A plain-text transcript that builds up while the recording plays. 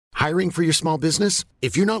Hiring for your small business?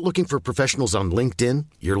 If you're not looking for professionals on LinkedIn,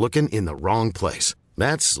 you're looking in the wrong place.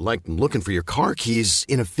 That's like looking for your car keys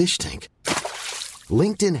in a fish tank.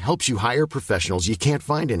 LinkedIn helps you hire professionals you can't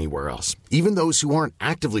find anywhere else, even those who aren't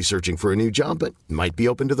actively searching for a new job but might be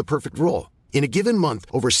open to the perfect role. In a given month,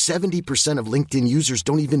 over 70% of LinkedIn users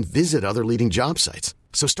don't even visit other leading job sites.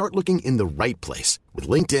 So start looking in the right place. With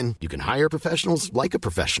LinkedIn, you can hire professionals like a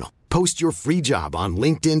professional. Post your free job on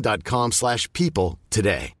linkedin.com/people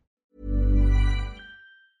today.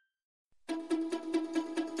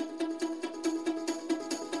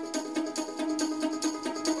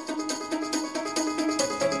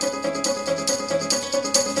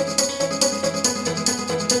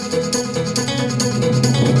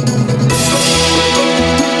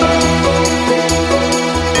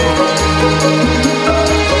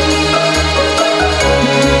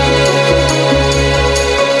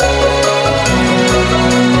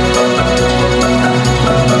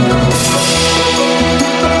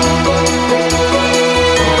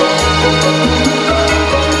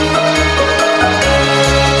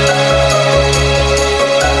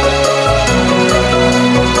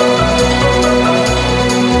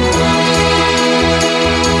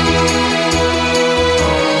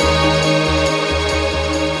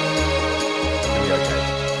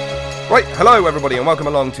 Hello everybody and welcome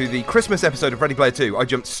along to the Christmas episode of Ready Player 2. I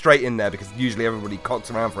jumped straight in there because usually everybody cocks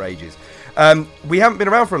around for ages. We haven't been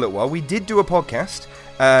around for a little while. We did do a podcast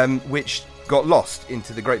which got lost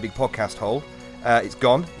into the great big podcast hole. It's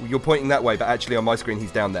gone. You're pointing that way, but actually on my screen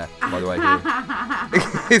he's down there, by the way.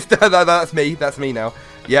 That's me now.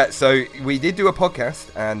 Yeah, so we did do a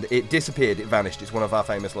podcast and it disappeared, it vanished. It's one of our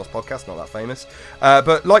famous lost podcasts, not that famous.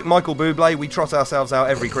 But like Michael Bublé, we trot ourselves out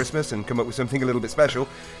every Christmas and come up with something a little bit special.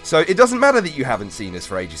 So it doesn't matter that you haven't seen us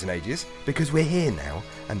for ages and ages, because we're here now,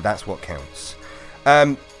 and that's what counts.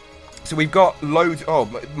 So we've got loads...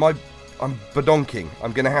 I'm badonking.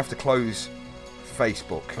 I'm going to have to close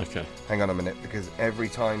Facebook. Okay. Hang on a minute, because every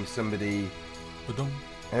time somebody... Badonk.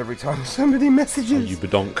 Every time somebody messages... Oh, you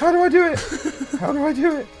badonk. How do I do it? How do I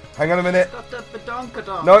do it? Hang on a minute.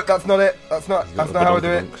 Badonk-a-donk. No, that's not it. That's not how I do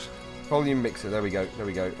it. Badonk-a-donks. Volume mixer. There we go.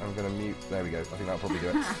 I'm going to mute. There we go. I think that'll probably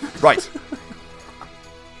do it. Right.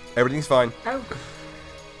 Everything's fine. Oh.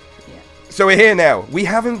 Yeah. So we're here now. We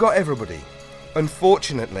haven't got everybody.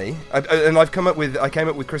 Unfortunately. And I came up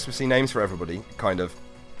with Christmassy names for everybody, kind of.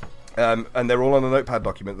 And they're all on a notepad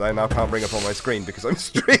document that I now can't bring up on my screen because I'm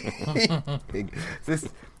streaming.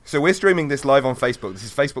 So we're streaming this live on Facebook. This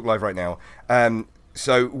is Facebook Live right now.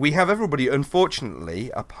 So we have everybody, unfortunately,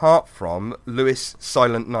 apart from Lewis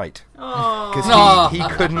Silent Night. Because he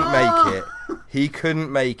couldn't make it. He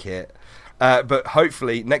couldn't make it. But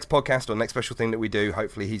hopefully, next podcast or next special thing that we do,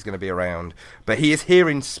 hopefully he's going to be around. But he is here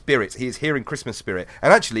in spirit. He is here in Christmas spirit.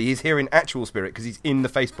 And actually, he's here in actual spirit because he's in the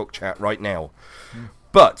Facebook chat right now.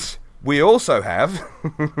 But we also have...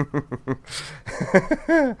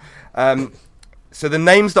 so the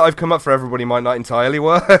names that I've come up for everybody might not entirely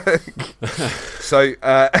work. So,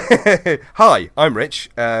 hi, I'm Rich.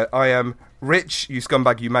 I am Rich, you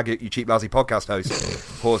scumbag, you maggot, you cheap, lousy podcast host,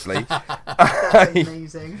 Horsley.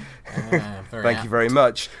 Amazing. Thank you very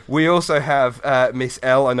much. We also have Miss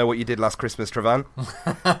L. I know what you did last Christmas, Trevan.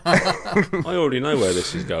 I already know where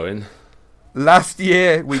this is going. Last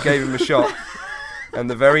year, we gave him a shot. And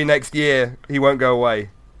the very next year, he won't go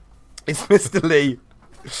away. It's Mr. Lee.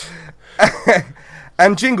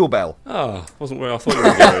 And Jingle Bell. Oh, wasn't where I thought you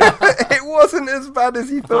were going. It wasn't as bad as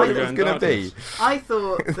he thought it was going to be. I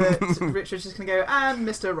thought that Richard was just going to go, and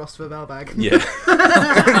Mr. Rossfer Bellbag. Yeah.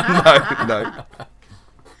 No.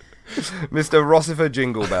 Mr. Rossifer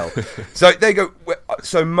Jingle Bell. So there you go.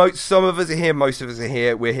 So some of us are here, most of us are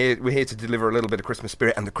here. We're here to deliver a little bit of Christmas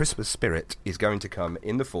spirit, and the Christmas spirit is going to come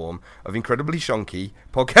in the form of incredibly shonky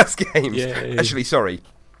podcast games. Yay. Actually, sorry,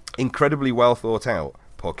 incredibly well thought out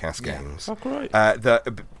podcast games. Oh, great.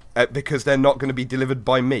 Because they're not going to be delivered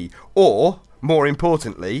by me, or more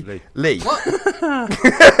importantly, Lee. What?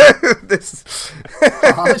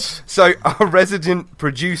 So our resident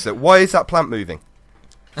producer. Why is that plant moving?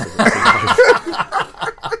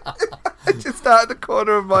 Just out of the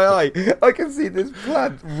corner of my eye, I can see this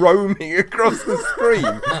plant roaming across the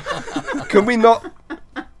screen. Can we not?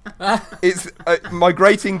 It's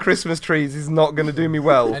migrating Christmas trees is not going to do me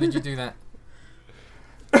well. How did you do that?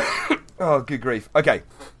 Oh, good grief. Okay,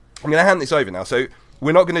 I'm going to hand this over now. So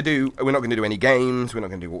we're not going to do any games. We're not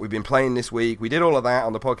going to do what we've been playing this week. We did all of that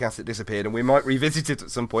on the podcast that disappeared, and we might revisit it at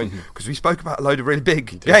some point because we spoke about a load of really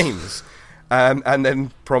big games. And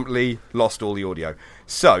then promptly lost all the audio.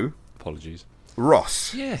 So... Apologies.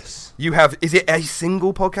 Ross, Yes. you have... Is it a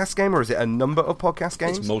single podcast game or is it a number of podcast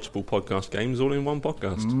games? It's multiple podcast games all in one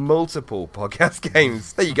podcast. Multiple podcast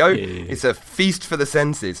games. There you go. Yeah. It's a feast for the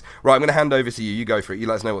senses. Right, I'm going to hand over to you. You go for it. You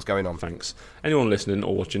let us know what's going on. Thanks. Anyone listening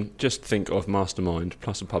or watching, just think of Mastermind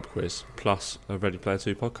plus a pub quiz plus a Ready Player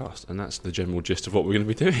 2 podcast, and that's the general gist of what we're going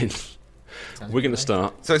to be doing. We're going to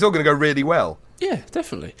start... So it's all going to go really well. Yeah,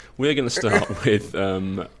 definitely. We're going to start with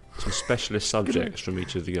some specialist subjects from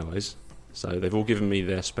each of the guys. So they've all given me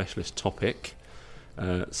their specialist topic.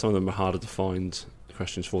 Some of them are harder to find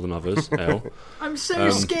questions for than others. Elle. I'm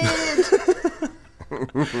so scared.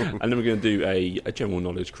 And then we're going to do a general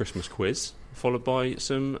knowledge Christmas quiz, followed by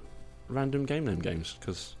some random game name games,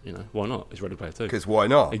 because, you know, why not? It's Ready Player 2. Because why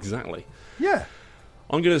not? Exactly. Yeah.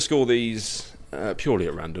 I'm going to score these purely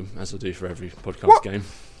at random, as I do for every podcast What? game.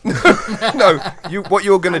 No, what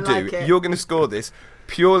you're going to I do, like it. you're going to score this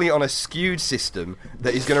purely on a skewed system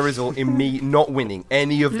that is going to result in me not winning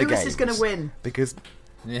any of the games. Lewis is going to win. Because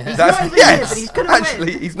Yeah. that's... not even yes, here, but he's gonna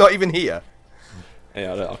actually, win. he's not even here.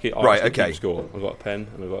 Yeah, I'll keep score. I've got a pen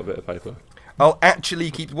and I've got a bit of paper. I'll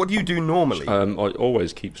actually keep... What do you do normally? I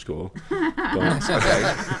always keep score. But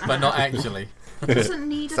Okay. But not actually. He doesn't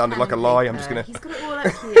need a Sounded pen like a and lie, paper. I'm just gonna- He's got it all up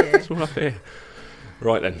here. it's all up here.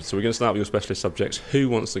 Right then, so we're going to start with your specialist subjects. Who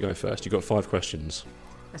wants to go first? You've got 5 questions.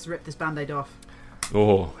 Let's rip this band-aid off.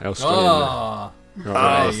 Oh, El straight in Oh, there.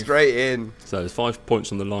 Right, Oh, straight in. so there's 5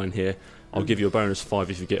 points on the line here. I'll give you a bonus 5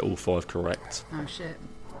 if you get all 5 correct. Oh, shit.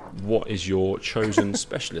 What is your chosen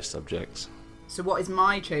specialist subject? So what is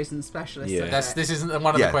my chosen specialist Yeah. subject? this isn't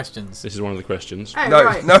one of Yeah. the questions. This is one of the questions. Oh, No,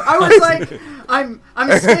 right. no. I was like,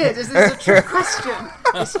 I'm scared. Is this a trick question?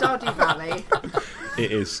 It's Stardew Valley.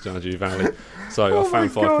 It is Stardew Valley. So I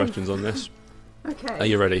found 5 questions on this. Okay. Are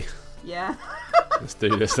you ready? Yeah. Let's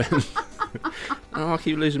do this then. Oh, I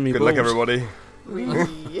keep losing me Good balls. luck, everybody.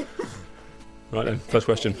 Wee. Right then, first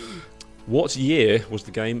question. What year was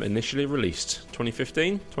the game initially released?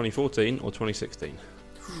 2015, 2014 or 2016?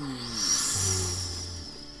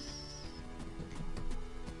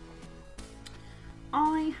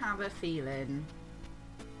 I have a feeling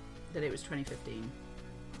that it was 2015.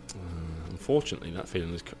 Unfortunately, that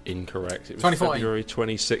feeling is incorrect. It was 2014. February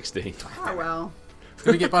 2016. Oh well.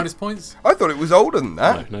 Do we get bonus points? I thought it was older than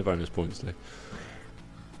that. No bonus points there.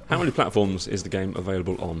 How many platforms is the game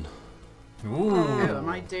available on? Ooh. Oh, am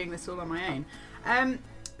I doing this all on my own?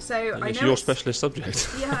 So I It's know your it's, specialist subject.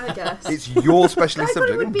 Yeah, I guess. It's your specialist I thought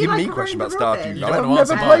it subject. would Don't be give like me a a question about round Stardew robin. Valley. You I've don't never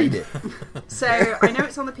answer played it. So I know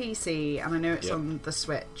it's on the PC and I know it's Yep. on the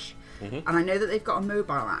Switch, Mhm. and I know that they've got a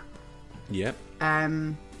mobile app. Yep.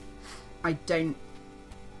 I don't.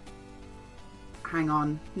 Hang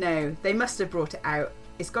on. No, they must have brought it out.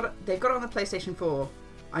 They've got it on the PlayStation 4.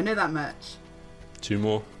 I know that much. 2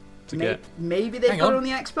 more to get. Maybe they've Hang got on. it on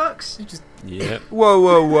the Xbox. You just Yep.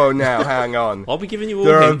 Whoa, now, hang on. I'll be giving you all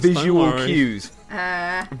There are hints, don't visual worry. cues.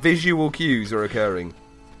 Uh. Visual cues are occurring.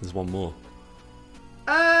 There's one more.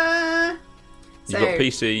 So You've got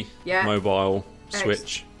PC, yeah. mobile, X-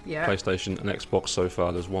 Switch, Yeah. PlayStation, and Xbox so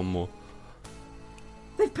far. There's one more.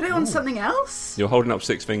 They've put it on something else. You're holding up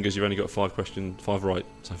 6 fingers. You've only got 5 right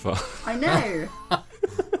so far. I know.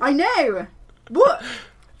 I know. What?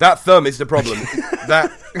 That thumb is the problem.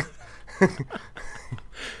 That... You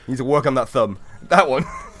need to work on that thumb. That one.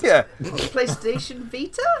 Yeah. PlayStation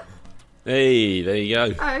Vita? Hey, there you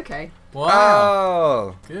go. Oh, okay. wow.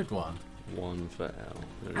 Oh. Good one. 1 for L.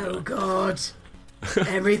 There we Oh go. God.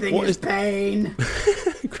 Everything What is is- pain.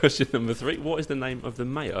 Question number 3. What is the name of the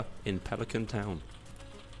mayor in Pelican Town?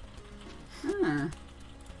 Huh. You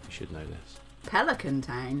should know this. Pelican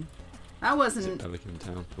Town. That Is it wasn't. Pelican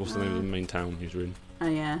Town? What's the name of the main town he's in? Oh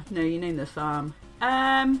yeah. No, you named the farm.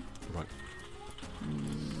 Right.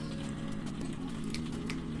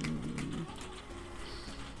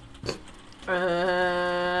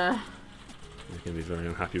 Uh. You're going to be very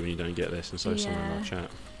unhappy when you don't get this, and so is someone in Yeah. our chat.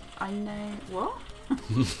 I know what.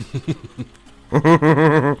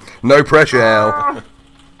 No pressure, Al.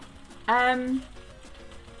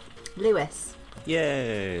 Lewis.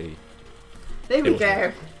 Yay! There we It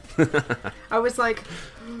go. I was like,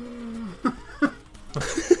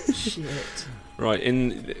 shit. Right,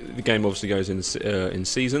 in the game obviously goes in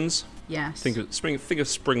seasons. Yes. Think of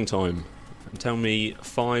springtime, and tell me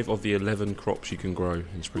 5 of the 11 crops you can grow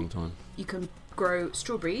in springtime. You can grow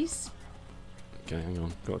strawberries, Okay, hang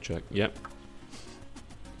on, got to check. Yep,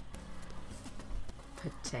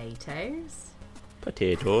 potatoes,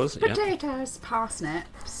 potatoes. Yep, potatoes,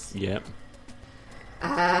 parsnips. yep.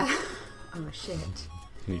 Oh shit.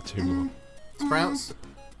 You need 2 more. Sprouts.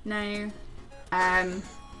 No.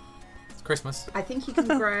 It's Christmas. I think you can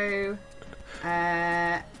grow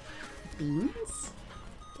beans.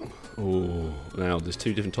 Oh, now there's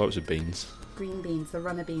two different types of beans. Green beans, the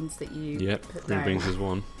runner beans that you Yep, put green down. beans is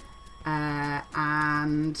one.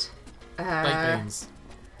 And Baked beans.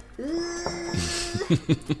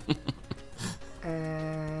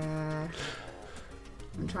 I'm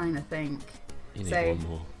trying to think. You need So- one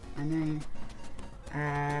more. I know.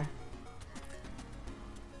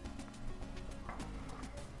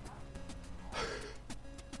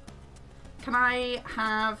 Can I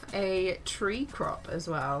have a tree crop as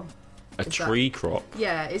well? A Is that- tree crop.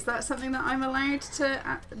 Yeah, is that something that I'm allowed to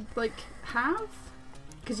have?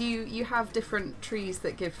 Because you have different trees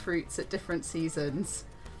that give fruits at different seasons.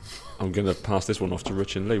 I'm going to pass this one off to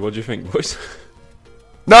Rich and Lee. What do you think, boys?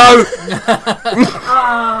 No!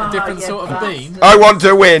 Ah, Different you sort of bean. bastard. I want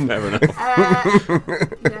to win! Fair enough.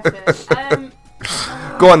 Yeah, fair.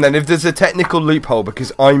 Go on then, if there's a technical loophole,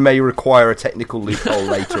 because I may require a technical loophole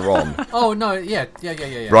later on. Oh no, yeah.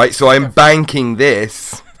 Right, so I'm banking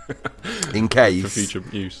this in For case. future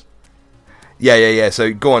use. Yeah.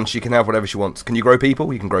 So go on, she can have whatever she wants. Can you grow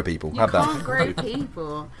people? You can grow people. You Have can't that. grow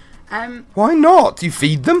people. Why not? You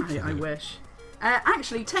feed them? I wish.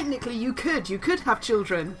 Actually, technically, you could. You could have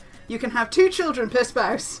children. You can have 2 children per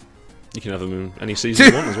spouse. You can have them in any season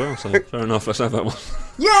you want as well, so fair enough, let's have that one.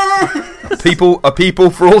 Yeah. People are people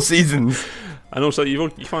for all seasons. And also, you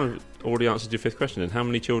kind of already answered your 5th question, then. How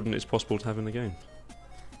many children is possible to have in the game?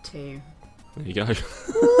 2. There you go.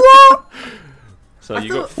 What? So I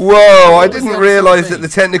you got... Whoa, I What was didn't the realise other that the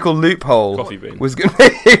technical loophole Coffee bean. was going to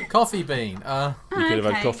be... Coffee bean. You could have had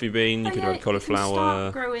Okay. coffee bean, you could have had You can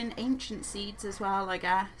cauliflower. start growing ancient seeds as well, I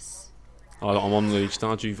guess. I'm on the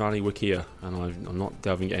Stardew Valley Wikia, and I'm not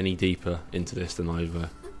delving any deeper into this than I've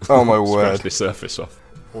Oh my scratched word. the surface off.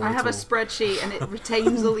 I have a spreadsheet and it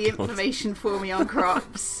retains all the information for me on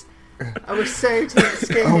crops. I was so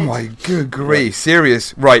scared. Oh my good grief.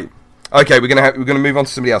 Serious. Right. Okay, we're gonna move on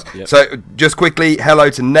to somebody else. Yep. So just quickly, hello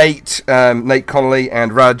to Nate, Nate Connolly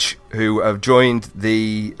and Raj, who have joined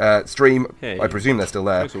the stream. Hey. I presume they're still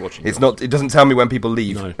there. Thanks for watching, It's guys. not. It doesn't tell me when people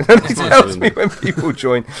leave. No. It tells me when people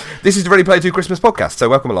join. This is the Ready Player 2 Christmas podcast, so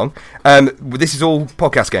welcome along. This is all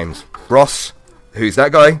podcast games. Ross, who's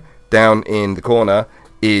that guy down in the corner,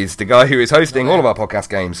 is the guy who is hosting all of our podcast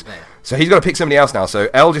games. So he's got to pick somebody else now. So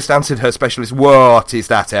Elle just answered her specialist. What is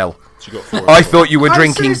that, Elle? She got 4. I thought you were I'm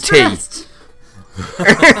drinking so tea. stressed.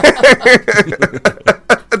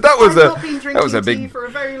 That was I've not been a drinking tea big for a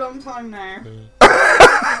very long time now.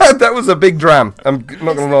 that was a big dram. I'm not It's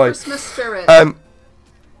gonna the lie. Christmas spirit.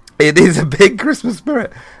 It is a big Christmas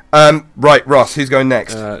spirit. Right, Ross, who's going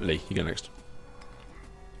next? Lee, you go next.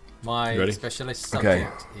 My You ready? specialist Okay.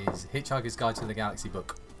 subject is Hitchhiker's Guide to the Galaxy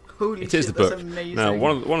book. Holy It shit, is the that's book. amazing. Now,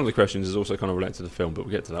 one of the questions is also kind of related to the film, but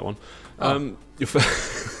we'll get to that one.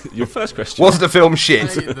 Your first question. Was the film shit?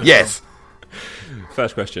 The film. Yes.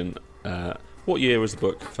 First question. What year was the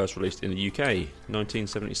book first released in the UK?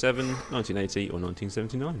 1977, 1980, or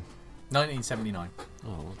 1979? 1979. Oh,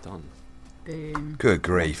 well done. Boom. Good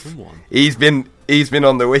grief. Come on. He's been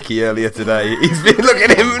on the wiki earlier today. He's been look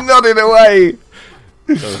at him nodding away.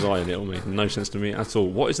 So was I, and it'll make no sense to me at all.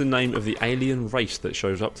 What is the name of the alien race that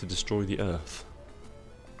shows up to destroy the Earth?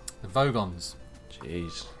 The Vogons.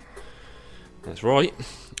 Jeez. That's right.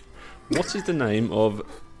 What is the name of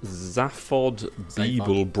Zaphod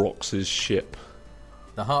Beeblebrox's ship?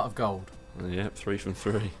 The Heart of Gold. Yep, 3 from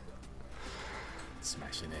 3.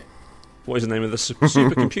 Smashing it. What is the name of the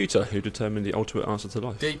supercomputer who determined the ultimate answer to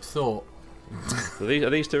life? Deep Thought. Are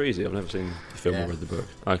these too easy? I've never seen the film Yeah. or read the book.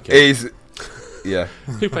 Okay. He's yeah.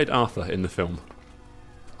 Who played Arthur in the film?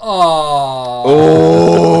 Oh.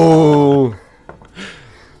 Oh.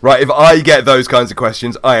 Right, if I get those kinds of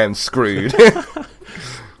questions, I am screwed.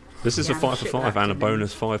 This is Yeah, a 5 for shit 5 and a acting.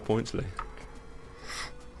 bonus 5 points, Lee.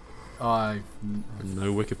 I And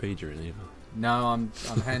no Wikipedia in either. no, I'm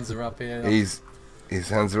hands are up here. His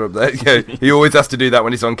hands are up there. Yeah, he always has to do that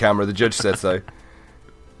when he's on camera. The judge said so.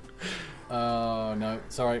 Oh no,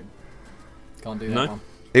 sorry, can't do that No? one.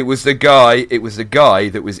 It was the guy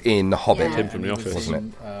that was in The Hobbit. Yeah. Tim from And The it was Office.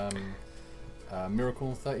 Wasn't in, Miracle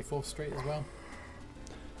on 34th Street as well.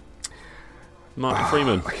 Martin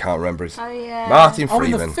Freeman. I can't remember his. Oh yeah. Martin Oh,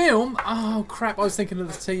 in the Freeman. film? Oh crap! I was thinking of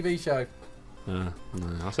the TV show. No,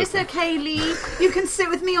 I said It's okay, Lee. You can sit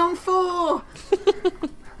with me on 4.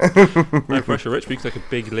 no pressure, Rich. We can take a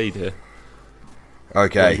big lead here.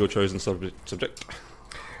 Okay. Your chosen subject.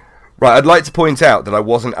 Right, I'd like to point out that I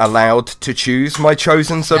wasn't allowed to choose my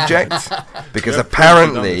chosen subject because Yeah, previously done this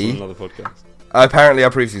apparently on another podcast. I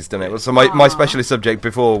previously done it. So my specialist subject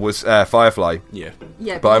before was Firefly, Yeah.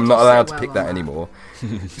 Yeah, but I'm you not did so allowed to well pick on that anymore.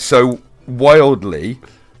 So wildly,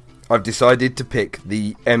 I've decided to pick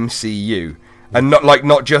the MCU. And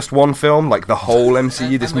not just one film, like the whole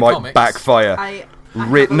MCU. This the might comics. backfire. I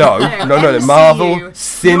No, MCU, Marvel not-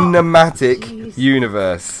 Cinematic Jeez.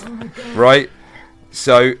 Universe. Right?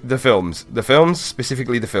 So, the films,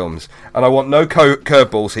 specifically the films. And I want no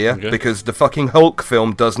curveballs here, Okay. because the fucking Hulk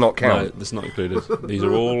film does not No, count. that's not included. These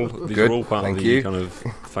are all Good, part thank of the you. kind of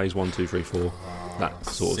phase 1, 2, 3, 4, that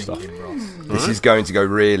sort of stuff. Sinking Ross. This is going to go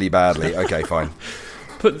really badly. Okay, fine.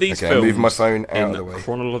 Put these Okay, I'll films move my phone out in of the way.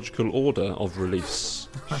 chronological order of release.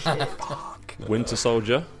 Winter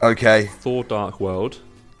Soldier, Okay. Thor: Dark World,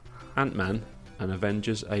 Ant-Man, and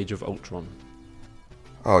Avengers: Age of Ultron.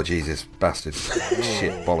 Oh, Jesus, bastard.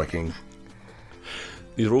 Shit, bollocking.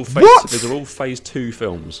 These are all phase. What? These are all phase 2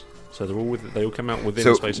 films. So they all come out within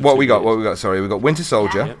So, the space of what 2 we got? years. What we got? Sorry, we got Winter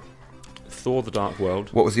Soldier. Yep. Thor: The Dark World,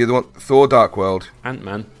 What was the other one? Thor: Dark World,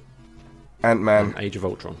 Ant-Man, Ant-Man, and Age of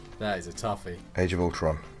Ultron. That is a toughie. Age of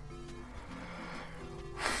Ultron.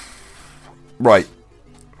 Right.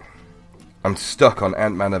 I'm stuck on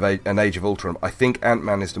Ant-Man and Age of Ultron. I think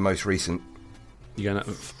Ant-Man is the most recent. You going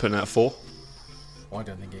putting out 4? Oh, I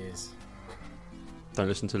don't think it is. Don't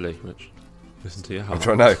listen to Lee, Rich. Listen to your I'm heart.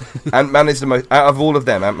 trying to know. Ant-Man is the most... Out of all of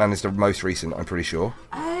them, Ant-Man is the most recent, I'm pretty sure.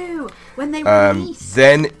 Oh, when they released.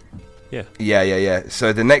 Then... Yeah. Yeah.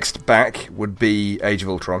 So the next back would be Age of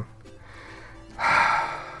Ultron.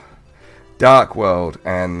 Dark World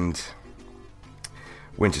and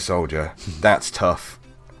Winter Soldier. That's tough.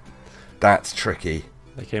 That's tricky.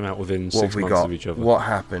 They came out within What 6 have we months got? of each other. What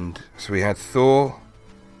happened? So we had Thor.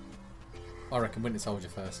 I reckon Winter Soldier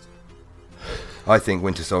first. I think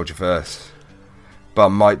Winter Soldier first. But I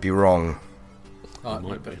might be wrong. Oh,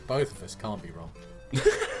 might be. Both of us can't be wrong. You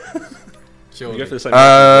Surely. go for the same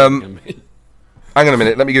Um, as me. Hang on a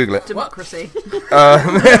minute, let me Google it. Democracy.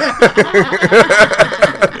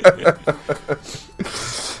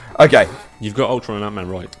 Okay. You've got Ultron and Ant-Man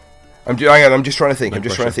right. Hang on, I'm just trying to think. No I'm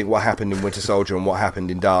just trying to pressure. think what happened in Winter Soldier and what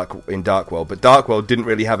happened in Dark World. But Dark World didn't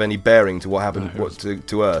really have any bearing to what happened No, it was-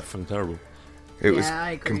 to Earth. Fucking terrible. It was Yeah,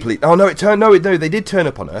 I agree. complete. Oh no, no, they did turn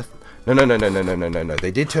up on Earth. No. They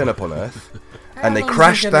did turn up on Earth, and they long is he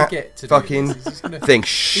crashed gonna that get to do fucking this? He's gonna- thing.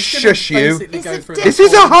 he's gonna Shush you! basically It's go a through This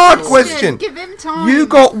is a whole hard story. question. Give him time. You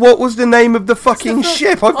got what was the name of the fucking It's the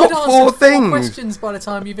ship? first- I've got I'd four answered things. questions by the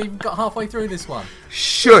time you've even got halfway through this one.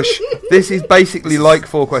 Shush! This is basically like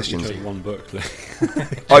 4 You questions. chose one book. Lee.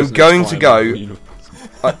 I'm Chosen going to Spider-Man go, universe.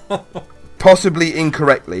 possibly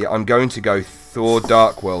incorrectly, I'm going to go Thor: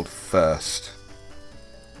 Dark World first.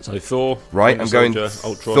 So Thor, Right? Winter I'm going Soldier,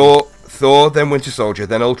 Ultron. Thor, then Winter Soldier,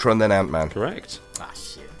 then Ultron, then Ant-Man. Correct. Ah,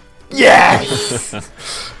 shit. Yes!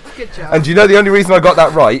 Good job. And do you know the only reason I got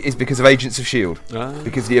that right is because of Agents of S.H.I.E.L.D. Ah.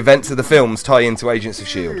 Because the events of the films tie into Agents of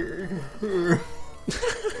S.H.I.E.L.D.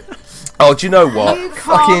 Oh, do you know what? You can't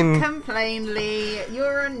Fucking complain, Lee.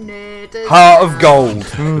 You're a nerd. as Heart well. of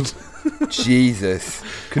Gold. Jesus.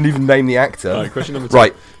 Couldn't even name the actor. Right, question number 2.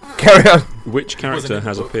 Right, carry on. Which character in the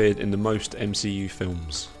has book. appeared in the most MCU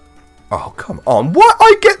films? Oh, come on. What?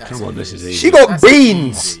 I get... Come on, this is easy. She got That's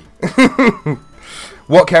beans! easy.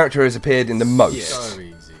 What character has appeared in the most? So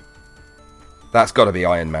easy. That's got to be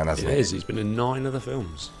Iron Man, hasn't It it? is. He's been in 9 other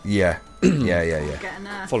films. Yeah. Yeah. Getting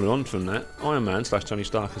a... Following on from that, Iron Man / Tony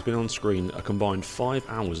Stark has been on screen a combined 5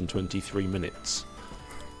 hours and 23 minutes.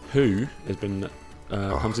 Who has been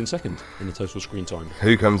comes in second in the total screen time?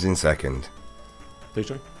 Who comes in second? Who's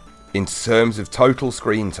sorry? In terms of total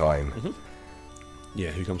screen time,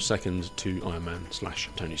 Yeah, who comes second to Iron Man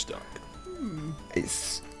 / Tony Stark?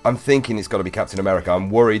 I'm thinking it's got to be Captain America. I'm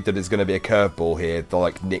worried that there's going to be a curveball here,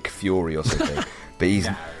 like Nick Fury or something.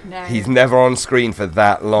 But No. he's never on screen for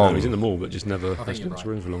that long. No, he's in them all, but just never think has you're been on right.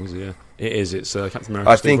 screen for long as yeah. It is. It's Captain America.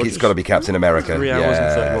 I Steve think it's Rogers. got to be Captain America. 3 hours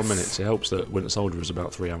and 31 Yes. minutes. It helps that Winter Soldier is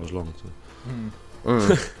about 3 hours long.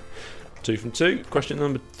 So. 2 from 2. Question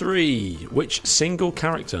number 3. Which single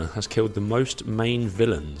character has killed the most main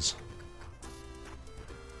villains?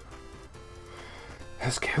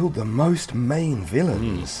 Has killed the most main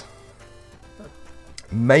villains.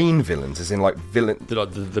 Main villains, as in like villain.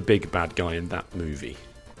 The big bad guy in that movie.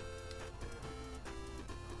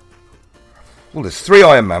 Well, there's 3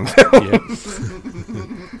 Iron Man films,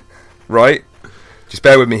 Yeah. right? Just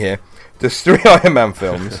bear with me here. There's 3 Iron Man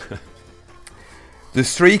films.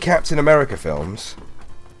 There's 3 Captain America films,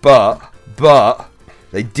 but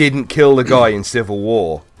they didn't kill the guy in Civil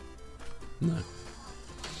War. No.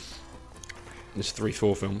 There's 3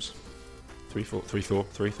 Thor films. 3 Thor. 3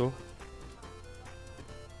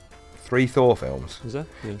 Thor films. Is that?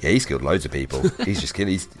 Yeah. Yeah, he's killed loads of people. He's just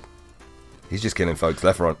killing. He's just killing folks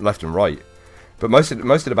left and right. But most of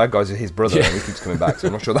the bad guys are his brother, and he keeps coming back. So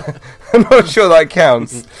I'm not sure that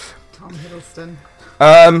counts. Tom Hiddleston.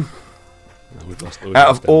 No, we've Out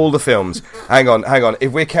lost of all the films, hang on.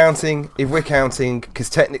 If we're counting, because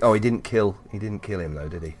technically, he didn't kill him though,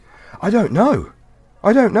 did he? I don't know.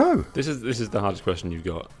 This is the hardest question you've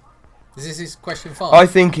got. Is this question 5? I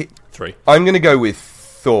think 3. I'm going to go with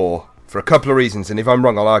Thor for a couple of reasons, and if I'm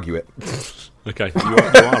wrong, I'll argue it. Okay, you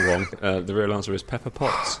are wrong. The real answer is Pepper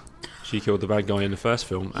Potts. She killed the bad guy in the first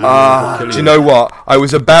film. Do you know what? I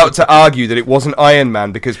was about to argue that it wasn't Iron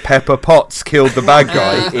Man because Pepper Potts killed the bad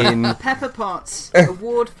guy in. Pepper Potts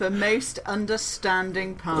award for most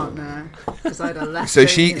understanding partner because I'd have left. So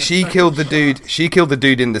she killed the dude. She killed the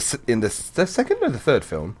dude in the second or the third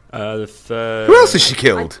film. The third. Who else has she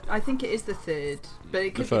killed? I think it is the third, but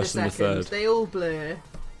it could The be the first and the second. third. They all blur.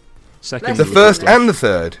 Second. The was first Whiplash. and the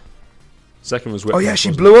third. Second was Oh Whiplash. yeah, she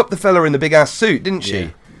wasn't blew up the fella in the big ass suit, didn't she? Yeah.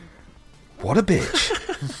 What a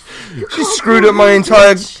bitch! She screwed up my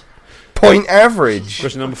entire point average. it?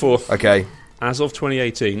 Question number 4. Okay. As of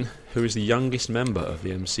 2018, who is the youngest member of the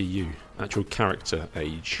MCU? Actual character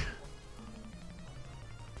age.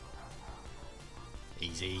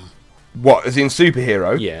 Easy. What, as in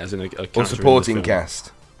superhero? Yeah, as in a character Or in the supporting film.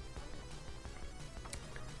 cast?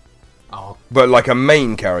 Oh, But like a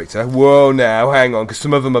main character? Whoa, now, hang on, because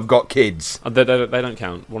some of them have got kids. They don't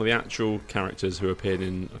count. One of the actual characters who appeared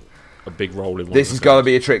in a big role in one This of has the got to films.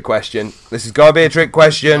 be a trick question. This has got to be a trick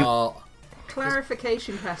question.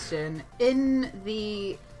 Clarification question: in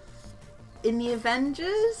the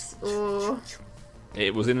Avengers, or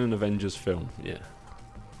It was in an Avengers film, yeah.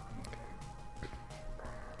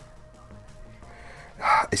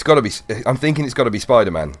 It's got to be. I'm thinking it's got to be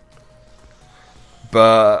Spider-Man.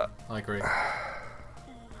 But I agree.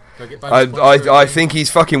 Do I get bonus points for I agreeing? think he's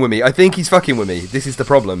fucking with me. This is the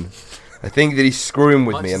problem. I think that he's screwing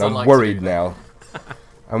with Much me, as and I I'm like to worried do that. now.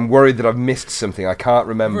 I'm worried that I've missed something. I can't I've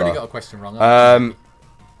remember. already got a question wrong. haven't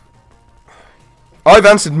I've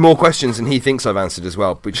answered more questions than he thinks I've answered as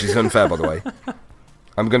well, which is unfair, by the way.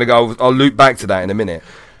 I'm gonna go. I'll loop back to that in a minute.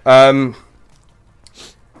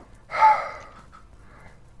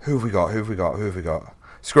 Who have we got?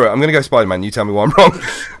 Screw it. I'm gonna go Spider-Man. You tell me what I'm wrong.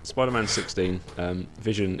 Spider-Man 16.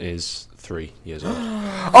 Vision is 3 years old.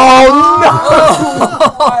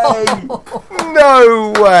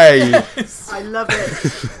 No way! I love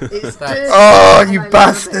it. It's dirty. Oh, and you I love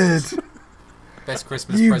bastard! it. Best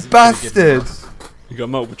Christmas You present. you've given bastard! us. You've got a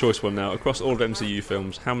multiple choice one now. Across all of MCU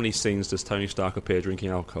films, how many scenes does Tony Stark appear drinking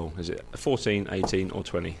alcohol? Is it 14, 18, or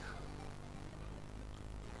 20?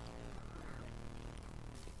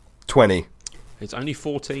 20. It's only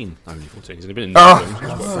 14. Only 14. He's only been in Oh,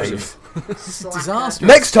 nine films. It's Slacker. Disaster.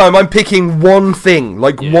 Next time I'm picking one thing,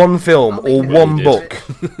 like Yeah. one film I'll or make it one really book.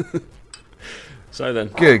 So then,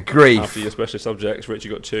 Good grief. after your specialist subjects, Richie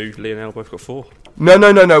got 2, Lee and Elle both got 4. No. Whoa.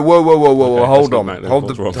 Okay, Hold let's on. go back then. Hold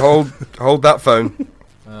What's the, wrong? hold that phone.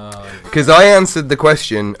 Because I answered the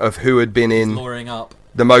question of who had been in Luring up.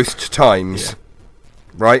 the most times, Yeah.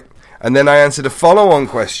 right? And then I answered a follow-on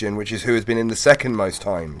question, which is who has been in the second most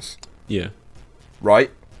times, Yeah.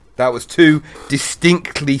 right? That was 2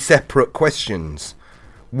 distinctly separate questions,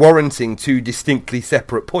 warranting 2 distinctly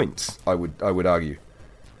separate points. I would argue.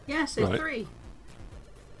 Yeah, so Right. 3.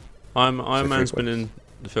 Iron Man's three been in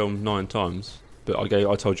the film 9 times, but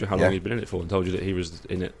I told you how Yeah. long he'd been in it for and told you that he was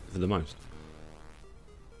in it for the most.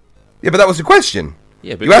 Yeah, but that was the question.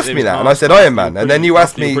 Yeah, but You asked it me was that, and I said after Iron Man, your and then previous- you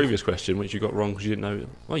asked after your me- previous question, which you got wrong because you didn't know.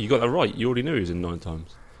 Well, you got that right. You already knew he was in 9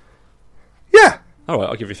 times. Yeah. All right,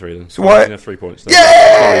 I'll give you 3 then. So why- You have 3 points. Yay!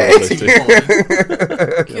 Sorry,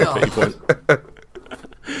 I'll pity point.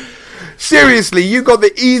 Seriously, you got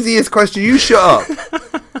the easiest question. You shut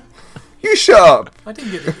up. You shut up. I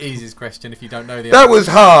didn't get the easiest question if you don't know the That answer. was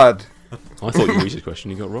hard. I thought your easiest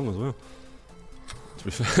question you got wrong as well. To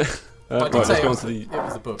be fair. I Right, did let's say go it on was, to the it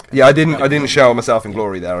was the book. Yeah, I didn't shower myself in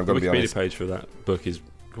glory there. I've got to be Wikipedia honest. page for that book is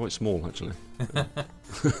quite small, actually.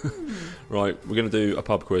 Right, we're going to do a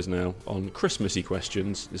pub quiz now on Christmassy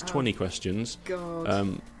questions. There's 20 questions.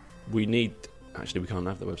 God. We need... Actually, we can't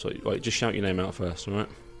have the website. Right, just shout your name out first, all right?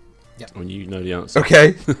 Yeah. When you know the answer.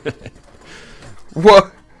 Okay.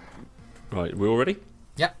 What? Right, we all ready?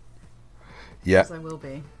 Yeah. Yeah. As I will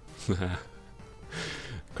be.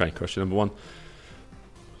 Okay, question number 1.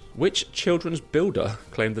 Which children's builder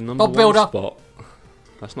claimed the Bob #1 Builder. spot?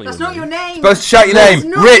 That's not That's your not your name. Supposed to shout your That's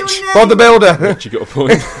name. not Rich. your Bob the name. Builder. Rich, you got a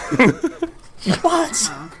point.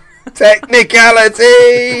 What?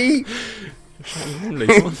 Technicality. Lee,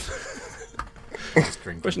 come on. Just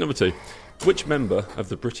drink. Question number 2. Which member of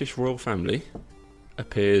the British royal family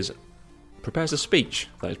prepares a speech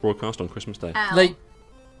that is broadcast on Christmas Day? Al. Lee.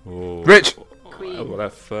 Oh, Rich. Queen. I got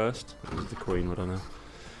that first. It was the Queen, I don't know.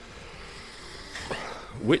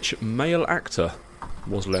 Which male actor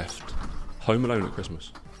was left home alone at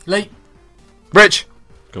Christmas? Lee. Rich.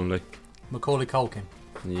 Go on, Lee. Macaulay Culkin.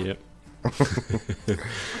 Yep. I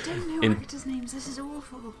don't know actors' names. This is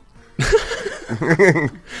awful.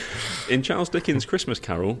 In Charles Dickens' Christmas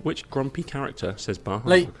Carol, which grumpy character says Bar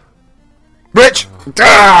Lee. Rich. In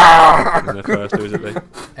their first, who is it, Lee?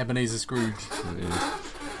 Ebenezer Scrooge. Yeah.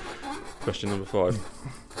 Question number 5.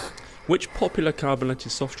 Which popular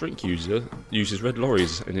carbonated soft drink user uses red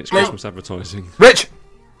lorries in its Christmas advertising? Rich.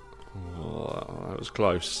 Oh, that was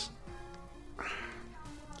close.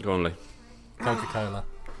 Go on, Lee. Coca-Cola.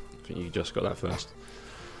 I think you just got that first.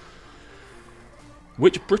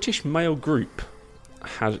 Which British male group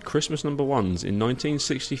had Christmas number ones in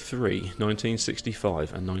 1963,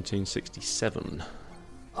 1965 and 1967?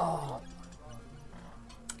 I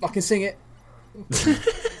can sing it.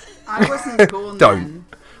 I wasn't born Don't. then.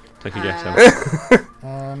 Take a guess,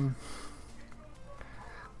 Al.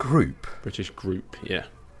 Group. British group, yeah.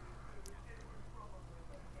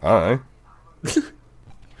 I don't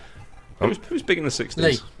know. Who's big in the 60s?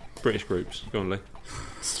 Lee. British groups. Go on, Lee.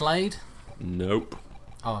 Slade. Nope.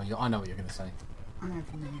 Oh, I know what you're going to say. I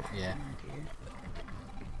have no Yeah.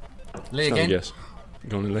 idea. Lee Have a again. guess.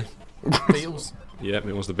 Go on, Lee. Beatles. Yep,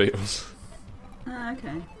 it was the Beatles.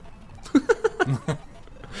 Okay.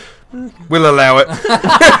 We'll allow it.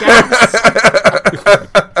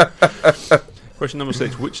 Question number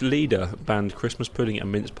 6. Which leader banned Christmas pudding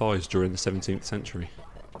and mince pies during the 17th century?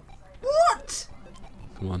 What?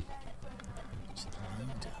 Come on.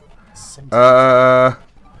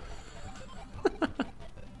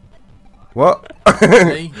 What?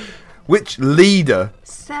 Lee. Which leader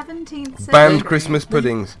 17th century. banned Christmas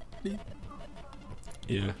puddings?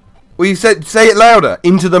 Yeah. Well, you said say it louder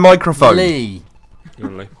into the microphone. Lee. Go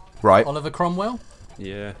on, Lee. Right. Oliver Cromwell.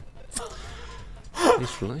 Yeah. He's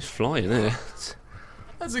flying there.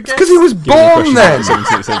 That's a guess. Because he was Given the born question then. of the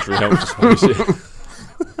 17th century helps, I suppose, yeah.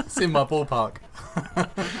 It's in my ballpark.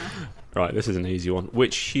 Right, this is an easy one.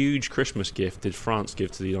 Which huge Christmas gift did France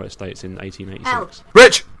give to the United States in 1886?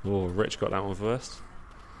 Rich. Oh, Rich got that one first.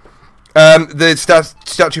 The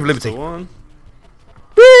Statue of The Liberty. one.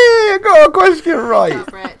 Yay, I got a question right.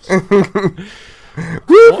 Up, Rich. Whoop,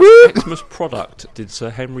 What whoop. Xmas product did Sir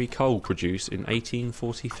Henry Cole produce in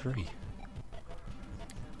 1843?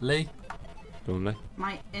 Lee. Go on, Lee.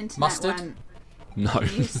 My internet Mustard? went. No.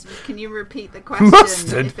 Can you repeat the question?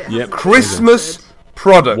 Mustard? if it Yep. hasn't been Christmas answered?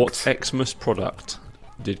 product. What Xmas product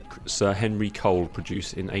did Sir Henry Cole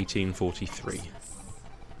produce in 1843?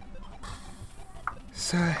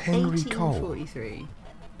 Sir Henry Cole. 1843.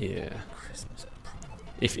 Yeah.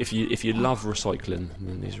 If you love recycling,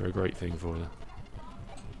 then these are a great thing for you.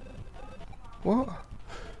 What?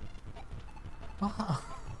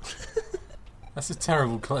 That's a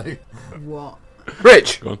terrible clue. What?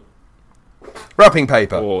 Rich. Go on. Wrapping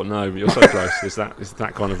paper. Oh no, but you're so close. It's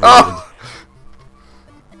that kind of Oh.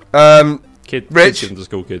 kid. Rich. Kids into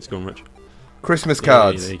school kids. Go on, Rich. Christmas Yeah,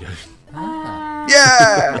 cards. there you go.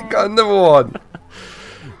 Yeah, got another one.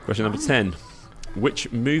 Question number 10.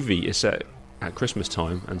 Which movie is set at Christmas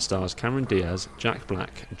time and stars Cameron Diaz, Jack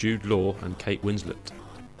Black, Jude Law, and Kate Winslet?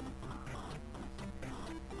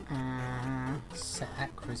 Set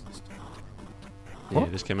at Christmas. Yeah,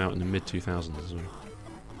 this came out in the mid 2000s as well.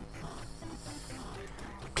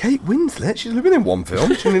 Kate Winslet. She's living in one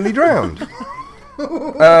film. She nearly drowned.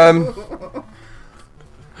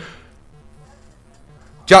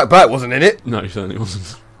 Jack Black wasn't in it. No, it certainly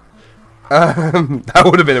wasn't. That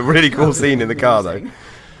would have been a really cool scene in the car, though.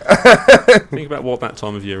 Think about what that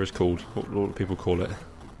time of year is called. What do people call it?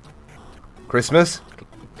 Christmas.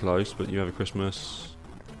 Close, but you have a Christmas.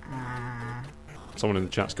 Someone in the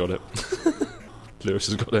chat's got it. Lewis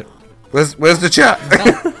has got it. Where's the chat?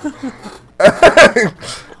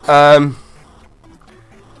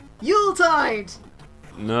 Yuletide.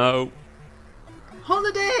 No.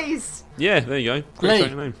 Holidays. Yeah, there you go. Lee. Great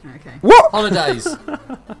second name. Okay. What? Holidays.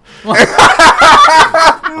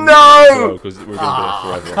 No! Because we're going to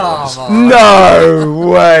do it forever. Come on. No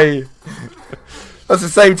way. That's the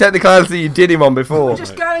same technicality you did him on before.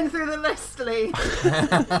 Just going through the list, Lee.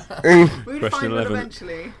 We'd Question find one 11.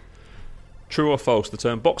 eventually. True or false, the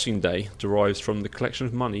term Boxing Day derives from the collection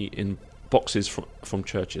of money in boxes from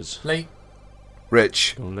churches. Lee.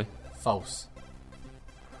 Rich. Go on, Lee. False.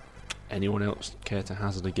 Anyone else care to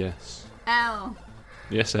hazard a guess? L.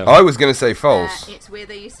 Yes, El. I was going to say false. It's where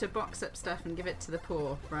they used to box up stuff and give it to the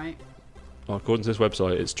poor, right? Oh, according to this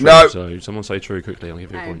website, it's true. No. So someone say true quickly. I'll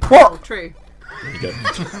give you a Oh, point. What? oh, true. There you go.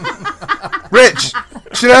 Rich.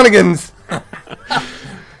 Shenanigans.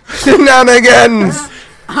 Shenanigans.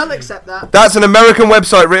 I'll accept that. That's an American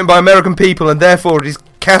website written by American people, and therefore it is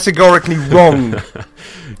categorically wrong. Question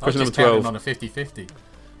number just counting 12. on a 50-50.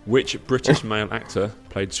 Which British male actor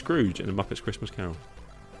played Scrooge in The Muppets Christmas Carol?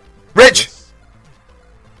 Rich!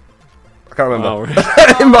 I can't remember.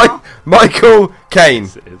 Oh, right. Michael Caine.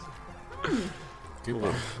 Yes, it is. Good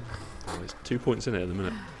one. Oh, there's 2 points in it at the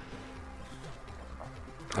minute.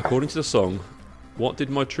 According to the song, what did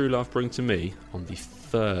my true love bring to me on the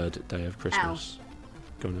third day of Christmas?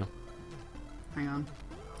 Go on now. Hang on.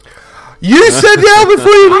 You said the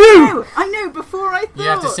before you knew! I know, before I thought. You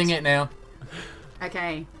have to sing it now.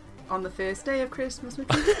 Okay. On the first day of Christmas, we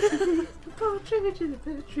partridge in the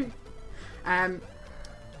pear tree.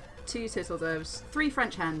 2 turtle doves, 3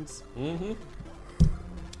 French hens. Mm-hmm.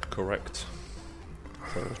 Correct.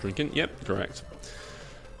 So I was drinking. Yep, correct.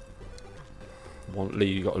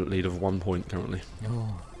 You got a lead of 1 point currently.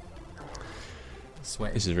 Oh.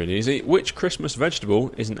 Sweat. This is really easy. Which Christmas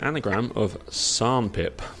vegetable is an anagram of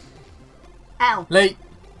sarnpip? L. Lee.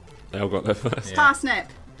 They all got there first. Yeah. Parsnip.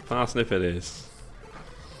 Parsnip it is.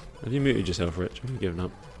 Have you muted yourself, Rich? Have you given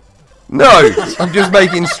up? No! I'm just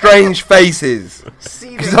making strange faces.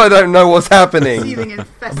 Because I don't know what's happening. Seething in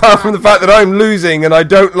fest. Apart from the fact that I'm losing and I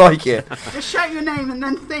don't like it. Just shout your name and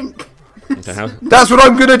then think. Okay, That's what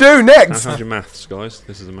I'm going to do next! how's your maths, guys?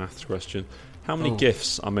 This is a maths question. How many Oh.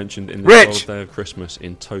 gifts are mentioned in the Rich! 12th day of Christmas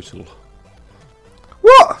in total?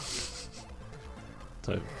 What?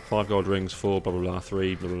 So, 5 gold rings, 4, blah, blah, blah,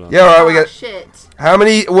 3, blah, blah, blah. Yeah, alright, we Oh, get... shit. How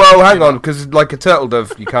many... Well, hang on, because like a turtle dove,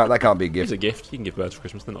 that can't be a It's gift. a gift. You can give birds for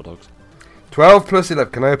Christmas. They're not dogs. 12 plus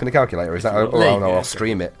 11. Can I open the calculator? Is that... Oh, Lee. no, Yeah, I'll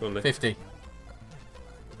stream it. Go on, Lee. 50.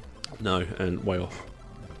 No, and way off.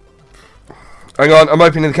 Hang on, I'm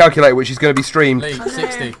opening the calculator, which is going to be streamed. Lee,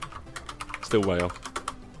 60. Still way off.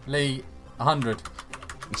 Lee, 100.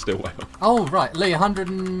 Still way off. Oh, right. Lee, 100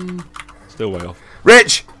 and... Still way off.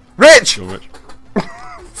 Rich! Rich! Go on, Rich.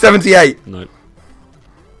 78. No.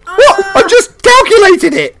 What? I've just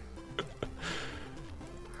calculated it!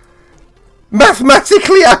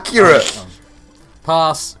 Mathematically accurate!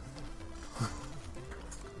 Pass.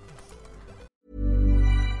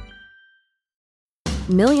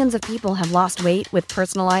 Millions of people have lost weight with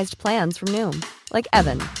personalized plans from Noom. Like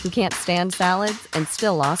Evan, who can't stand salads and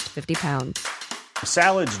still lost 50 pounds.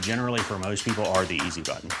 Salads generally for most people are the easy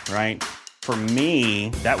button, right? For me,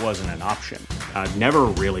 that wasn't an option. I never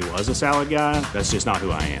really was a salad guy. That's just not who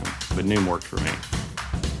I am. But Noom worked for me.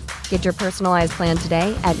 Get your personalized plan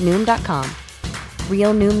today at Noom.com.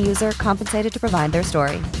 Real Noom user compensated to provide their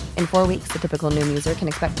story. In 4 weeks, the typical Noom user can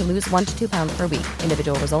expect to lose 1 to 2 pounds per week.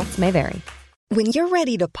 Individual results may vary. When you're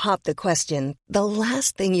ready to pop the question, the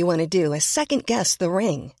last thing you want to do is second-guess the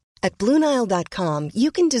ring. At BlueNile.com, you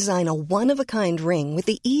can design a one-of-a-kind ring with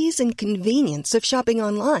the ease and convenience of shopping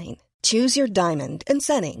online. Choose your diamond and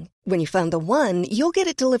setting. When you find the one, you'll get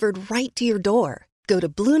it delivered right to your door. Go to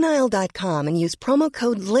BlueNile.com and use promo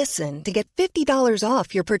code LISTEN to get $50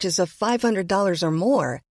 off your purchase of $500 or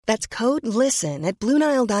more. That's code LISTEN at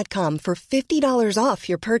BlueNile.com for $50 off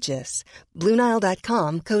your purchase.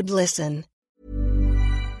 BlueNile.com, code LISTEN.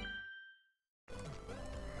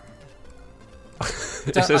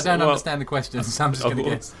 I don't understand the question, so I'm just going to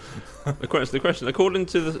guess. The question, according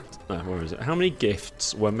to the... where is it? How many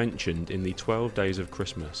gifts were mentioned in the 12 days of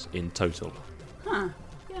Christmas in total? Huh.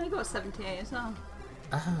 Yeah, I got 78 as well.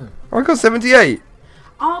 Oh. I got 78.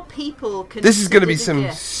 Are people This is going to be considered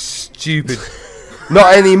a some gift? stupid...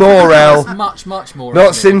 Not anymore, Al. Much, much more.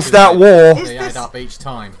 Not isn't it? since that Because war. They add up each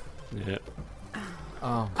time. Yeah. Oh,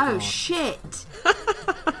 Oh, God. shit.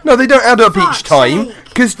 No, they don't add up each Fuck's time sake.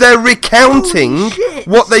 because they're recounting Holy shit.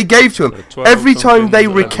 what they gave to them. 12 Every time they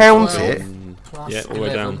something, recount 11, it, Plus Yeah, all the way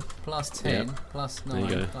 11, down. plus 10, Yeah. plus There you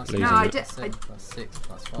 9, go. plus Leaves 8, No, I it. did- plus 7, plus 6,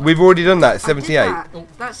 plus 5. we've already done that. I did 78. that. Oh.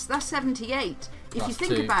 That's 78. If you Plus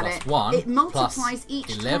think 2, about plus it, 1, it multiplies plus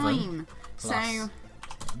each 11, time. plus- So,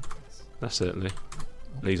 That's it, Lee.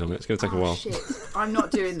 Lee's on it. It's going to take a oh while. shit, I'm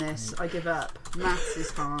not doing this. I give up. Maths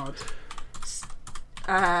is hard.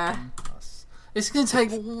 It's going to take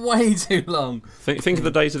way too long. Think of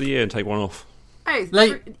the days of the year and take one off. Oh,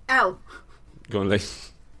 Late. L. Go on, Lee.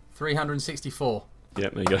 364.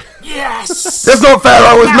 Yep, there you go. Yes! That's not fair.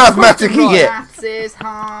 I was That's mathematically right. it. Maths is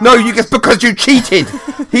hard. No, you just because you cheated.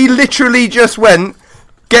 He literally just went,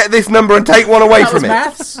 get this number and take one away That was from it.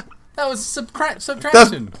 maths. That was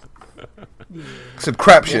subtraction.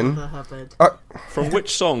 Subtraction. Hubbard. From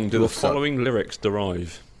which song do the What's up? following lyrics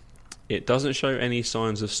derive? It doesn't show any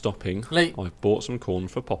signs of stopping. Lee. I've bought some corn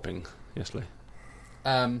for popping. Yes, Lee.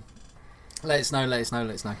 Let us know.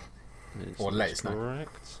 Or let us know.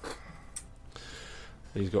 Correct.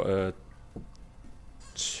 He's got a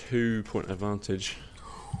 2-point advantage.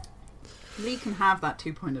 Lee can have that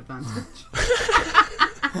 2-point advantage.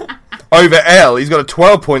 Over L, he's got a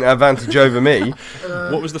 12-point advantage over me.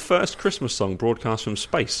 What was the first Christmas song broadcast from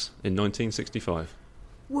space in 1965?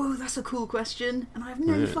 Whoa, that's a cool question, and I have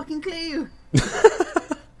no fucking clue.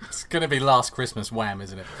 It's going to be Last Christmas Wham,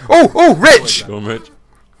 isn't it? Oh, Rich! Go on, Rich.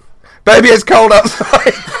 Baby, it's cold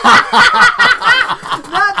outside.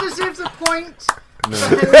 That deserves a point. No, I'll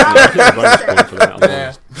give a bonus point for that.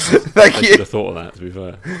 Yeah. Thank I you. should have thought of that, to be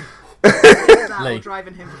fair. That Lee. or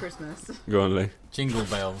driving home for Christmas. Go on, Lee. Jingle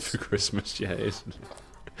bells. For Christmas, yeah, it is.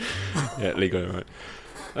 Yeah, Lee got it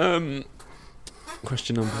right.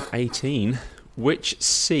 Question number 18. Which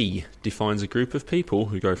C defines a group of people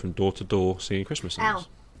who go from door to door singing Christmas songs? L.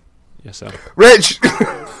 Yes, L. Rich!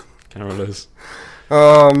 Carolers.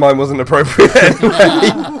 Oh, mine wasn't appropriate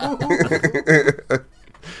anyway.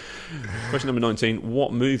 Question number 19.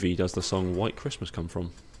 What movie does the song White Christmas come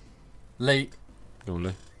from? Lee. Go on,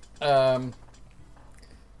 Lee.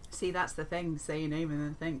 See, that's the thing. Say your name and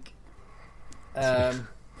then think.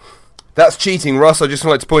 That's cheating, Ross. I just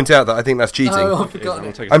wanted to point out that I think that's cheating. Oh, I I'll forgot.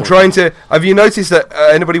 take a I'm point. trying to... Have you noticed that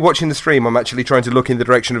anybody watching the stream, I'm actually trying to look in the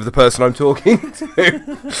direction of the person I'm talking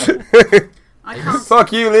to? I can't,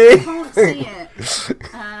 Fuck you, Lee! can't see it.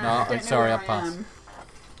 No, I don't I'm sorry, know I where passed. am.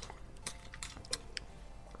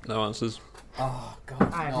 No answers. Oh,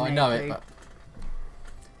 God. I have No, I no know clue. it, but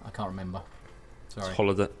I can't remember. It's Sorry.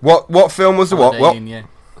 Holiday, What film was the what? Holiday What? Inn, yeah.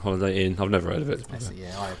 Holiday Inn. I've never heard of it. That's it,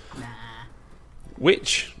 yeah.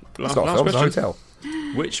 Which... It's Last not a film, it's a question. hotel.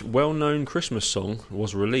 Which well-known Christmas song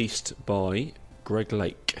was released by Greg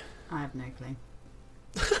Lake? I have no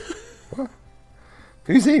clue.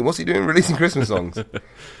 Who's he? What's he doing releasing Christmas songs?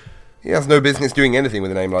 He has no business doing anything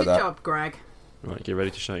with a name like Good that. job, Greg. Right, get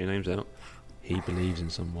ready to shout your names out. He believes in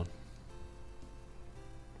someone.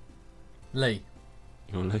 Lee.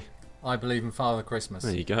 Go on, Lee. I believe in Father Christmas.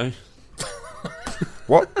 There you go.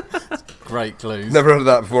 What? Great clues. Never heard of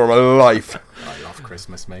that before in my life. I love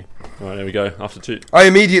Christmas, me. Right, there we go. After two... I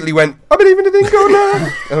immediately went, I believe in a thing called love.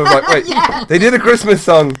 And I was like, wait, they did a Christmas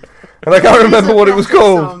song. And I can't remember what it was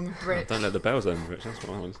called. Song, Rich. Don't let the bells end, Rich. That's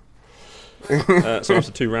what happens. So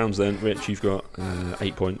after 2 rounds then, Rich, you've got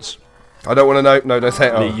 8 points. I don't want to know. No, don't say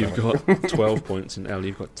it. Lee, Oh, you've got 12 points, and Elle,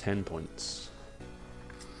 you've got 10 points.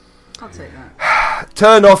 I'll take that.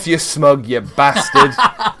 Turn off your smug, you bastard.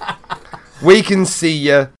 We can see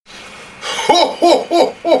you. Ho, ho,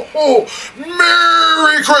 ho, ho, ho!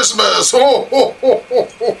 Merry Christmas! Ho, ho, ho, ho,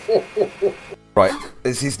 ho, ho, ho. Right,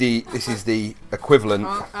 this is the equivalent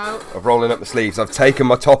Oh. of rolling up the sleeves. I've taken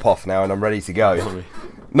my top off now and I'm ready to go. Blimey.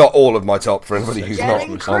 Not all of my top for anybody who's not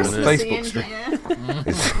Getting on the Christmassy Facebook in stream.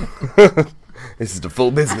 here. This is the full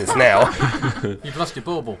business now. You've lost your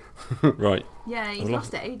bauble. Right. Yeah, you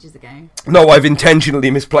lost it ages ago. No, I've intentionally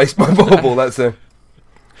misplaced my bauble.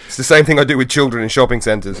 It's the same thing I do with children in shopping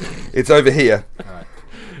centres. It's over here.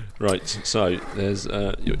 Right, so there's... how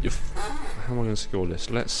am I going to score this?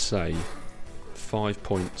 Let's say 5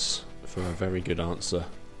 points for a very good answer.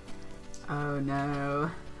 Oh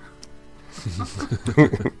no.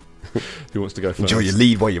 Who wants to go first? Enjoy your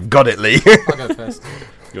lead while you've got it, Lee. I'll go first.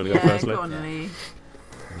 You want to go first, Lee? Go on, Lee.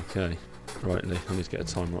 Okay. Right, Lee, I need to get a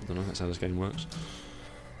timer up, don't I? That's how this game works.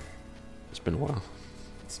 It's been a while.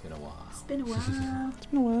 It's been a while. It's been a while. It's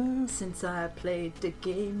been a while since I played the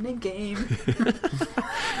game named Game.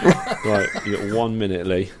 Right, you got 1 minute,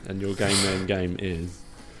 Lee, and your game is...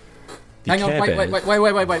 The Hang on, Care wait. Bears. What?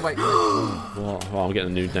 Well, I'm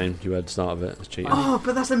getting a new name. You had the start of it. It's cheating. Oh,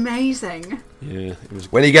 but that's amazing. Yeah, it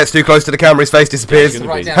was... When he gets too close to the camera, his face disappears. Yeah,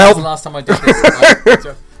 Right down. Help! That's the last time I did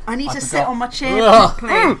this. I need I to forgot. sit on my chair Ugh.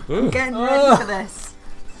 properly. I'm getting ready for this.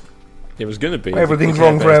 It was going to be... Everything's the Care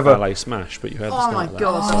wrong Bears forever. Ballet Smash, but you had the Oh start my of that.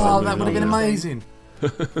 God, So Oh, then that would have been moving on. amazing.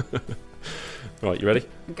 Right, you ready?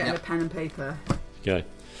 I'm getting Yep. a pen and paper. Okay.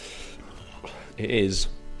 It is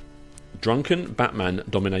Drunken Batman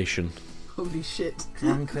Domination. Holy shit.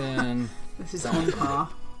 Drunken. This is on par.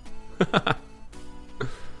 Oh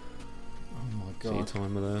my See your god.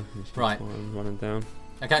 timer there. You see Right. time running down.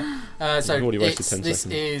 Okay, so You've already wasted it's, 10 this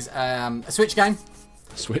seconds. is a Switch game,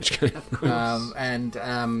 Switch game. and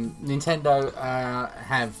Nintendo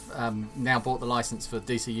have now bought the license for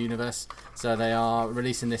DC Universe, so they are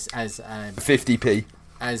releasing this as 50p.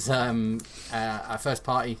 a first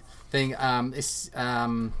party thing.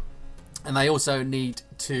 And they also need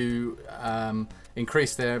to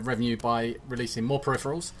increase their revenue by releasing more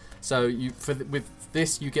peripherals. So with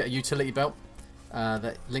this, you get a utility belt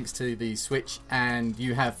that links to the Switch, and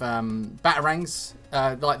you have batarangs,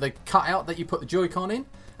 like the cutout that you put the Joy-Con in,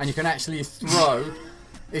 and you can actually throw.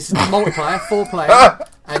 It's multiplayer, 4 player,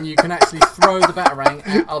 and you can actually throw the batarang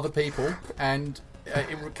at other people, and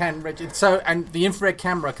it can register. So, and the infrared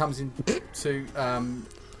camera comes into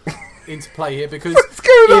play here because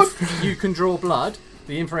if you can draw blood,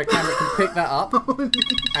 the infrared camera can pick that up,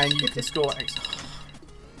 and you can score extra.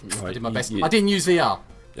 Right, I did my best. I didn't use VR.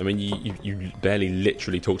 I mean, you barely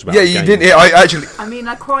literally talked about. Yeah, the you game. didn't. Yeah, I mean,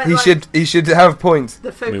 I quite. He should have points.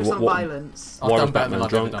 The focus on violence. I've done better than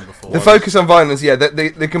I've ever done before. The focus on violence. Yeah,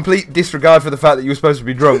 the complete disregard for the fact that you were supposed to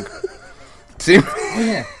be drunk. Oh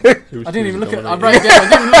yeah. I didn't even look at it. I wrote it down. I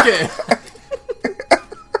didn't even look at it.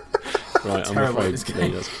 Right, I'm afraid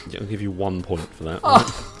I'll give you 1 point for that.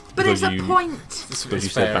 But it's a point. Because you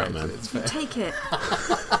said Batman. You take it.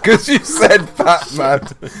 Because you said Batman.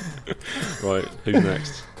 Right, who's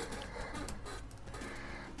next?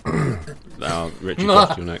 Richie,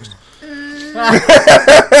 you're next.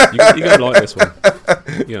 You're going to like this one.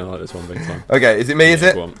 You're going to like this one big time. Okay, is it me, is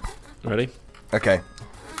it? Go on. Ready? Okay.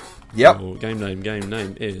 Yep. Your game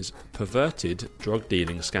name is Perverted Drug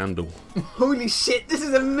Dealing Scandal. Holy shit, this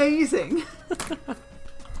is amazing.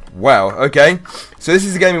 Wow, okay. So this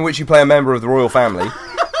is a game in which you play a member of the royal family,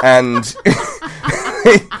 and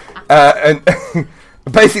and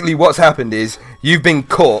basically what's happened is you've been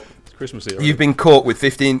caught. It's Christmas Eve. You've been caught with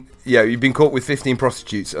 15. Yeah, you've been caught with 15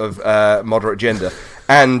 prostitutes of moderate gender,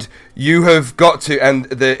 and you have got to. And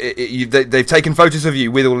they've taken photos of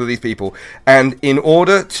you with all of these people, and in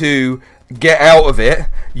order to get out of it,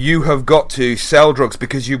 you have got to sell drugs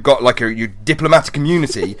because you've got like your diplomatic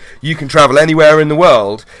immunity. You can travel anywhere in the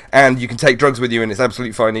world and you can take drugs with you, and it's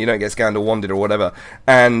absolutely fine. You don't get scanned or wanded or whatever.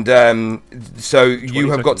 And so you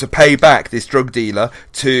have got to pay back this drug dealer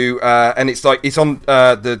to, and it's on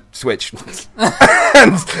the Switch.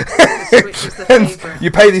 and you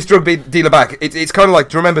pay this drug dealer back. It's kind of like,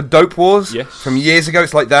 do you remember Dope Wars? Yes. From years ago?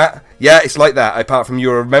 It's like that. Yeah, it's like that. Apart from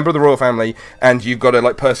you're a member of the royal family and you've got to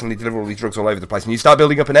like personally deliver all these drugs all over the place, and you start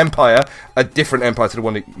building up an empire, a different empire to the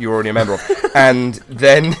one that you're already a member of, and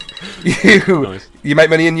then you make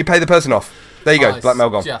money and you pay the person off. There you go, blackmail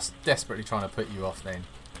gone. Just desperately trying to put you off then.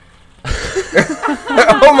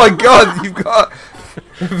 Oh my god, you've got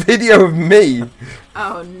a video of me.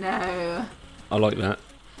 Oh no. I like that.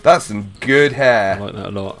 That's some good hair. I like that a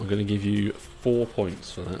lot. I'm going to give you 4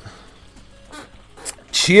 points for that.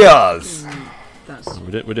 Cheers.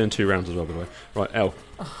 We're doing 2 rounds as well, by the way. Right, Elle.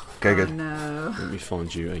 Okay, good. No. Let me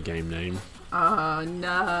find you a game name. Oh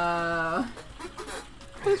no.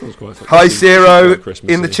 This one's quite fun. Hi, Zero,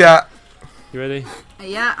 in the chat. You ready?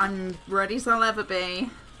 Yeah, I'm ready as I'll ever be.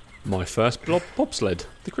 My first bobsled,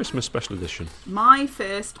 the Christmas special edition. My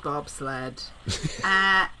first bobsled.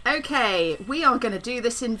 Okay, we are going to do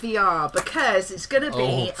this in VR because it's going to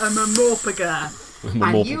be a Mamorpaga.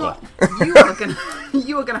 And you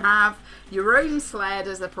are going to have your own sled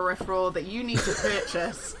as a peripheral that you need to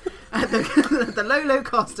purchase at the low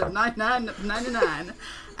cost of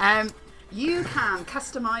 $99.99. You can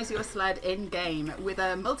customise your sled in-game with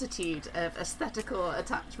a multitude of aesthetical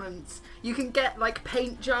attachments. You can get, like,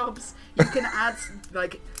 paint jobs. You can add,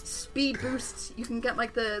 like, speed boosts. You can get,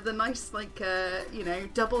 like, the nice, like,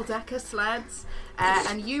 double-decker sleds.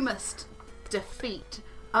 And you must defeat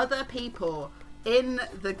other people in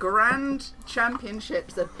the grand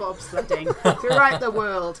championships of bobsledding throughout the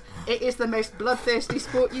world. It is the most bloodthirsty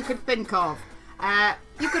sport you could think of.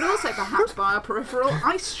 You could also perhaps buy a peripheral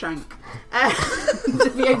ice shank to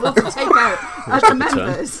be able to take out other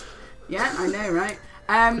members. Yeah, I know, right?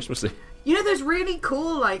 You know those really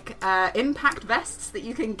cool like impact vests that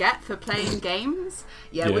you can get for playing games?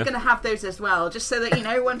 Yeah, we're going to have those as well, just so that, you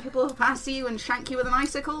know, when people pass you and shank you with an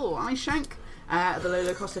icicle or ice shank, at the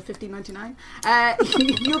low cost of $15.99,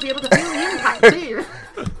 you'll be able to feel the impact too.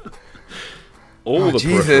 All the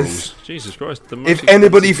Jesus. Peripherals. Jesus Christ. If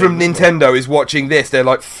anybody from Nintendo is watching this, they're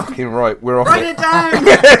like, fucking right, we're off Write it down!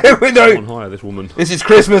 We know. On hire, this woman. This is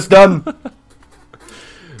Christmas done.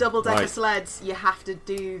 Double-decker sleds. You have to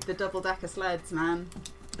do the double-decker sleds, man.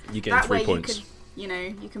 You get 3 points. You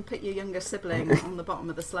can put your younger sibling on the bottom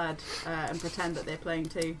of the sled and pretend that they're playing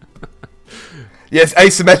too. Yes,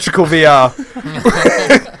 asymmetrical VR.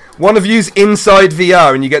 One of you's inside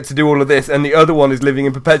VR and you get to do all of this, and the other one is living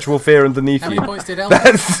in perpetual fear underneath you. How many points did Elma?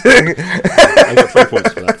 I got 3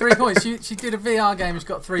 points for that. 3 points. She did a VR game and she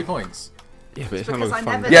got 3 points. Yeah, but it's because not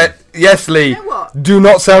fun. Yes, Lee. You know what? Do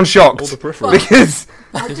not sound shocked. All the peripherals. Because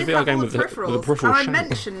I It's a did VR have game all with the the peripherals, peripheral and I shank.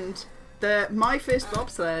 mentioned my first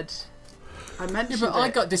bobsled. I mentioned But I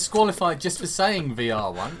it. got disqualified just for saying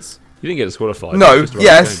VR once. You didn't get disqualified. no, Just wrote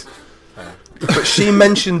yes. the But she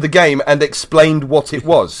mentioned the game and explained what it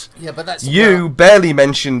was. Yeah, but that's You barely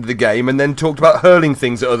mentioned the game and then talked about hurling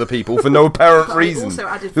things at other people for no apparent But I reason. also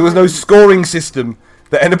added There was no violence. scoring system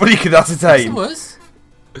that anybody could Yes, it ascertain. was.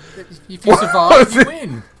 If you survive, you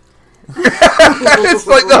win. It's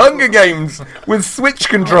like the Hunger Games with Switch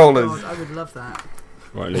controllers. Oh, God, I would love that.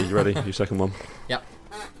 Right, Lee, you ready? Your second one? Yep.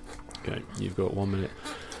 Okay, you've got 1 minute.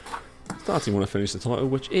 Starting when I finish the title,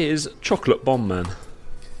 which is Chocolate Bomb Man.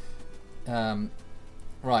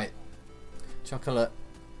 Right. Chocolate.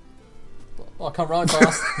 Oh, I can't ride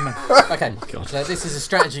fast. Okay. God. So this is a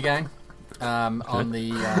strategy game on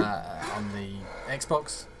the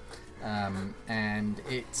Xbox, and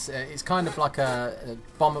it's kind of like a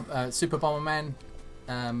Super Bomberman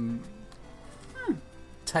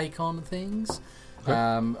take on things.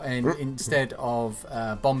 And instead of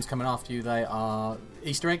bombs coming after you, they are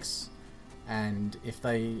Easter eggs. And if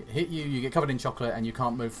they hit you, you get covered in chocolate and you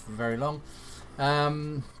can't move for very long.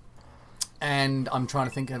 And I'm trying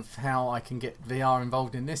to think of how I can get VR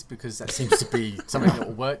involved in this, because that seems to be something that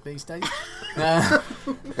will work these days. Not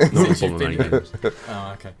Bomberman games.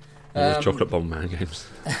 Oh, okay. There's Chocolate Bomberman games.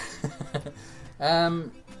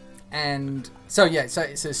 And so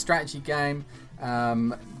it's a strategy game.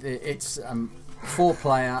 It's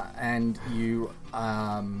 4-player, and you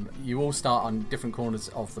all start on different corners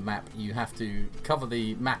of the map. You have to cover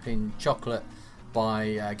the map in chocolate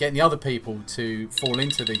by getting the other people to fall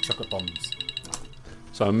into the chocolate bombs.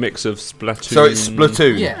 So a mix of Splatoon. So it's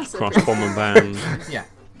Splatoon. Yeah. Crash Bomberman. Yeah.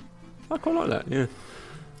 I quite like that. Yeah.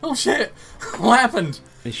 Oh shit! What happened?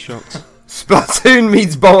 He's shocked. Splatoon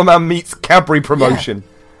meets Bomberman meets Cadbury promotion.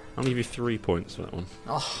 I'll give you 3 points for that one.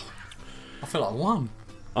 Oh, I feel like I won.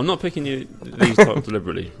 I'm not picking these titles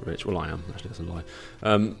deliberately, Rich. Well, I am. Actually, that's a lie.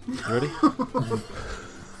 You ready?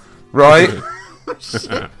 Right.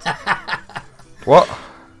 What?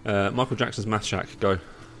 Michael Jackson's Math Shack. Go.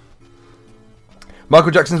 Michael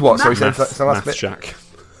Jackson's what? Sorry, say that last Math bit. Shack.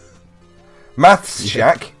 Maths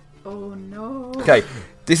Shack. Oh no. Okay,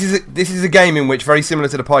 this is a game in which, very similar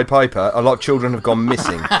to the Pied Piper, a lot of children have gone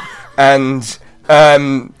missing, and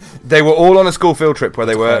they were all on a school field trip where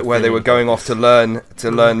they were going off to learn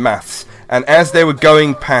maths, and as they were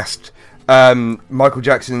going past Michael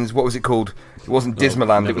Jackson's, what was it called? It wasn't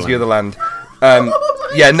Disneyland, it was the other land.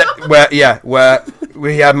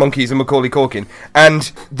 Where he had monkeys and Macaulay Culkin,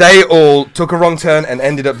 and they all took a wrong turn and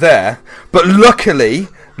ended up there. But luckily,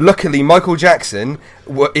 Michael Jackson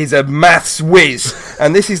is a maths whiz,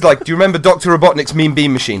 and this is like, do you remember Dr. Robotnik's Mean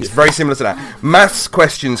Bean Machines? Very similar to that. Maths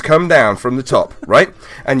questions come down from the top, right?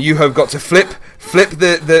 And you have got to flip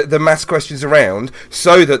the maths questions around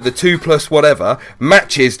so that the 2 plus whatever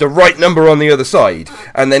matches the right number on the other side.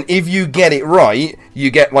 And then if you get it right, you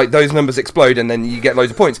get, like, those numbers explode, and then you get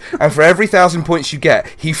loads of points. And for every 1,000 points you get,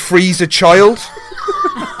 he frees a child.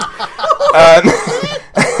 And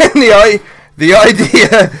the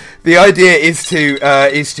idea is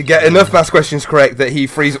to get enough maths questions correct that he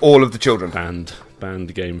frees all of the children. Banned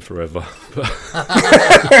game forever.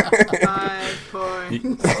 5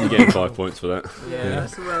 points. You get 5 points for that. Yeah,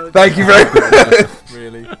 that's well done. Thank you very much.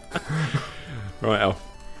 Really? Right, Al.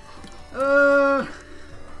 Uh, I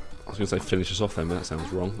was going to say finish us off then, but that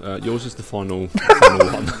sounds wrong. Yours is the final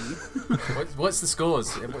one. What's the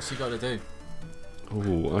scores? What's she got to do?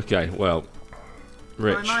 Oh, okay. Well,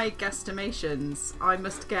 Rich. by my guesstimations, I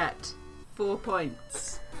must get 4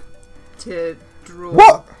 points to draw.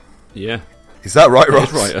 What? Yeah. Is that right, Ross?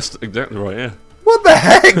 That's right. That's exactly right. Yeah. What the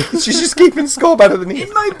heck? She's just keeping score better than me.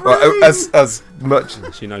 In my brain. Right, as much.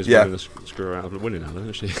 She knows Yeah. we're going to screw her out of winning now,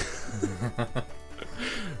 doesn't she?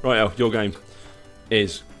 Right, Al. Your game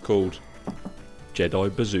is called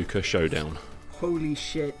Jedi Bazooka Showdown. Holy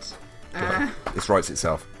shit. This writes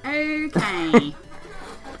itself. Okay.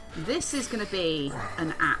 This is going to be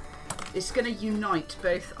an app. It's going to unite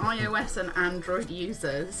both iOS and Android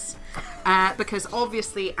users, because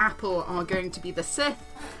obviously Apple are going to be the Sith,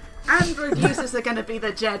 Android users are going to be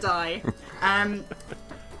the Jedi.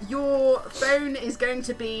 Your phone is going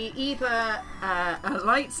to be either a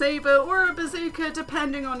lightsaber or a bazooka,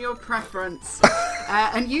 depending on your preference.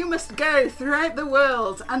 And you must go throughout the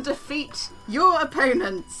world and defeat your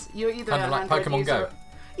opponents. You're either Kind of an like Android Pokemon user. Go.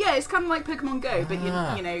 Yeah, it's kind of like Pokemon Go, but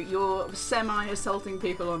you know, you're semi-assaulting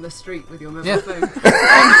people on the street with your mobile Yeah. phone.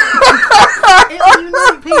 It'll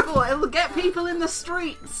unite people. It'll get people in the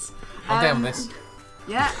streets. I'm down with this.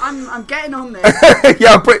 Yeah, I'm getting on this.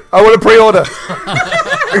 Yeah, I want to pre-order.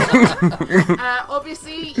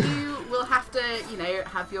 Obviously, you will have to,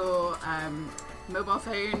 have your mobile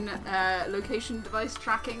phone location device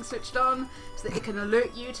tracking switched on so that it can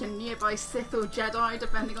alert you to nearby Sith or Jedi,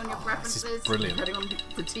 depending on your this is preferences, brilliant. depending on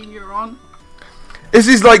the team you're on. This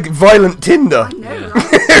is like violent Tinder. I know, right?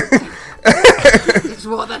 It's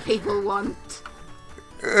what the people want.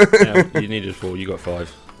 Yeah, you needed 4, you got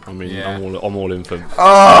 5. I mean, Yeah. I'm all in for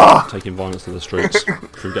taking violence to the streets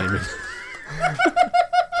through gaming.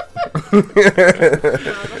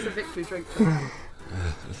 That's a victory drink.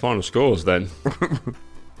 The final scores then.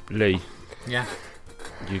 Lee, Yeah.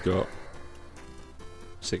 you got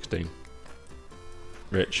 16.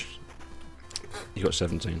 Rich, you got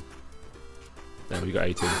 17. Then you got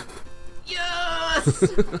 18.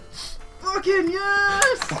 Yes! Fucking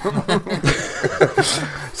yes!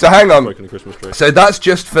 So hang on. Breaking the Christmas tree. So that's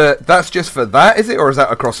just for that, is it, or is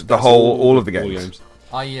that across the all of the All games?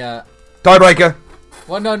 Tiebreaker.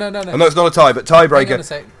 Well, no. I know it's not a tie, but tiebreaker. Hang on a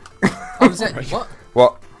sec. I was saying, what?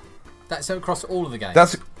 What? That's across all of the games.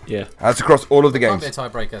 That's across all of the Can't games. be a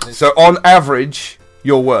tiebreaker. So on average,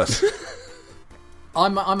 you're worse.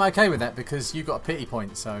 I'm okay with that because you got a pity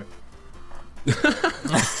point. So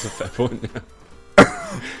That's a fair point.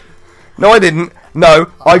 No, I didn't.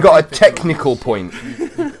 No, I got a technical point.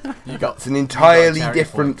 you got. It's an entirely you got a charity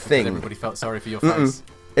different point because thing. Everybody felt sorry for your face.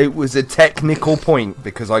 It was a technical point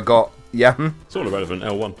because I got It's all irrelevant.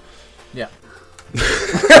 L1. Yeah.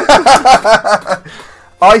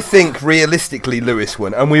 I think realistically Lewis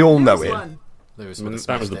won, and we all know it. One. Lewis I would mean, have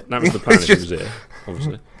that was smashed the it. plan It's if he was just- here,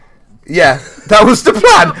 obviously. Yeah, that was the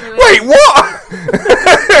plan. Wait,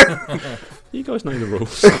 what? You guys know the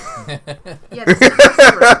rules. Yeah, this is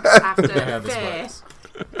desperate after Yeah, this fair. works.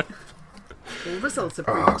 All results are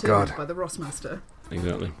Oh, determined God. by the Rossmaster.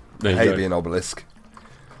 Exactly. There you Hate go. being obelisk.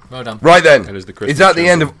 Well done. Right then, That is the Christmas is that the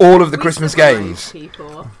end of all of the Christmas games?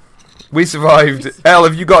 People. We survived. Elle,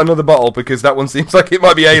 have you got another bottle? Because that one seems like it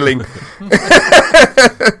might be ailing.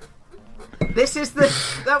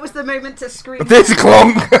 That was the moment to scream. This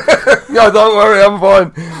clonk! No, don't worry, I'm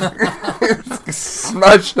fine. It's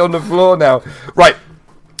smashed on the floor now. Right,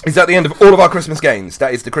 is that the end of all of our Christmas games?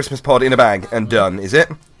 That is the Christmas pod in a bag and done, is it?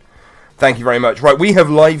 Thank you very much. Right, we have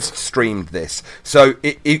live streamed this. So,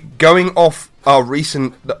 it going off our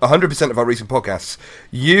 100% of our recent podcasts,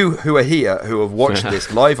 you who are here, who have watched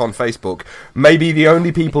this live on Facebook, may be the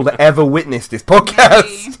only people that ever witnessed this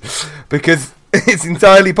podcast. Because it's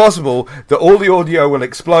entirely possible that all the audio will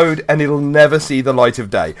explode and it'll never see the light of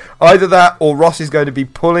day. Either that, or Ross is going to be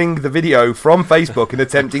pulling the video from Facebook and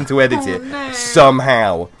attempting to edit it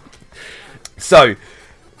somehow. So,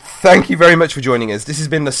 thank you very much for joining us. This has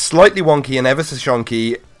been the slightly wonky and ever so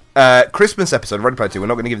shonky Christmas episode of Ready Player 2. We're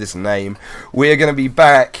not going to give this a name. We're going to be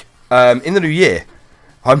back in the new year.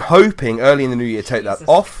 I'm hoping early in the new year, take that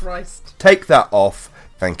off. Christ. Take that off.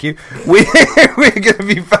 Thank you. We're going to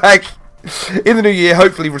be back in the new year,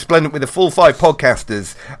 hopefully resplendent with a full 5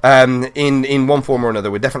 podcasters in one form or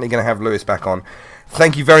another. We're definitely going to have Lewis back on.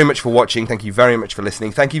 Thank you very much for watching. Thank you very much for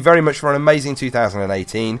listening. Thank you very much for an amazing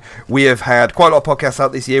 2018. We have had quite a lot of podcasts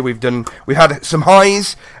out this year. We've had some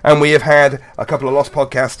highs, and we have had a couple of lost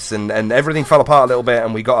podcasts, and everything fell apart a little bit,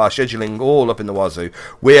 and we got our scheduling all up in the wazoo.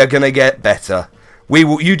 We are going to get better.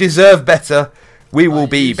 You deserve better. We will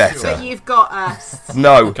be better. But you've got us.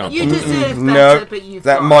 No. You deserve better, No, but you've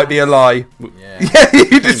that got might us. be a lie. Yeah. Yeah,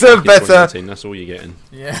 you deserve better. 2018, that's all you're getting.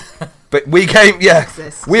 Yeah. But we came, yeah,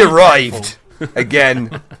 Jesus. we arrived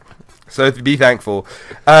again. So be thankful.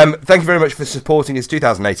 Thank you very much for supporting us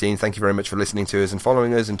 2018. Thank you very much for listening to us and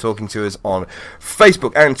following us and talking to us on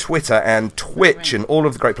Facebook and Twitter and Twitch and all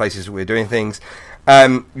of the great places we're doing things.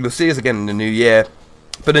 You'll see us again in the new year.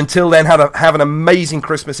 But until then, have an amazing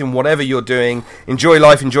Christmas in whatever you're doing. Enjoy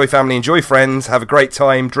life, enjoy family, enjoy friends. Have a great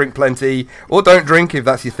time, drink plenty, or don't drink if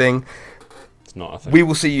that's your thing. It's not a thing. We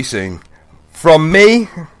will see you soon. From me,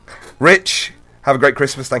 Rich, have a great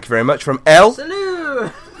Christmas. Thank you very much. From Elle,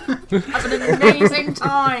 Salute! Have an amazing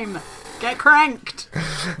time. Get cranked.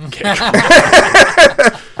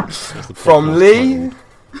 from Lee,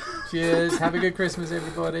 Cheers. Have a good Christmas,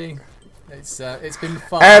 everybody. It's been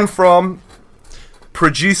fun. and from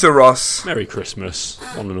producer Ross. Merry Christmas,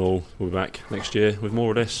 one and all. We'll be back next year with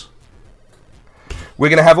more of this. We're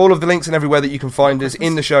going to have all of the links and everywhere that you can find us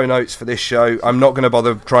in the show notes for this show. I'm not going to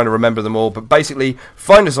bother trying to remember them all, but basically,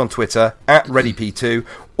 find us on Twitter, @ReadyP2.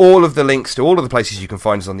 All of the links to all of the places you can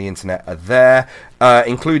find us on the internet are there,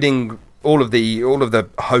 including all of the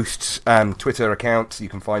hosts' Twitter accounts. You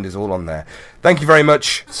can find us all on there. Thank you very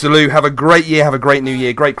much. Salute. Have a great year, have a great new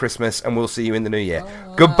year, great Christmas, and we'll see you in the new year.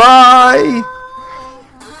 Goodbye!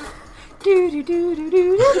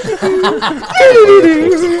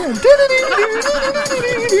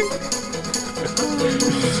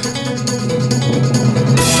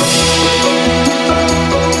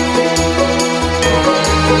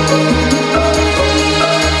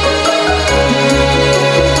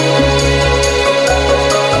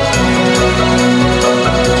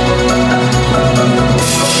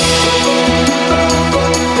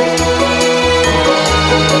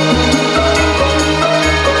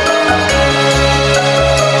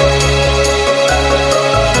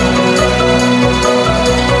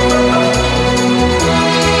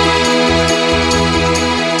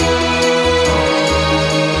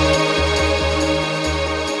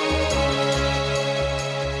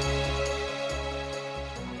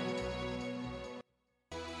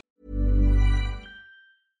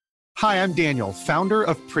 Hi, I'm Daniel, founder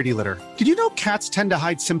of Pretty Litter. Did you know cats tend to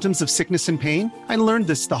hide symptoms of sickness and pain? I learned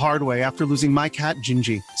this the hard way after losing my cat,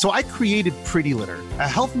 Gingy. So I created Pretty Litter, a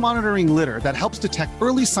health monitoring litter that helps detect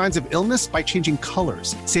early signs of illness by changing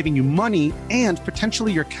colors, saving you money and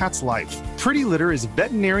potentially your cat's life. Pretty Litter is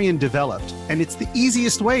veterinarian developed, and it's the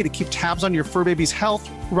easiest way to keep tabs on your fur baby's health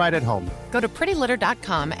right at home. Go to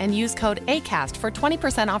prettylitter.com and use code ACAST for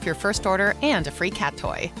 20% off your first order and a free cat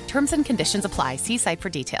toy. Terms and conditions apply. See site for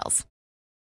details.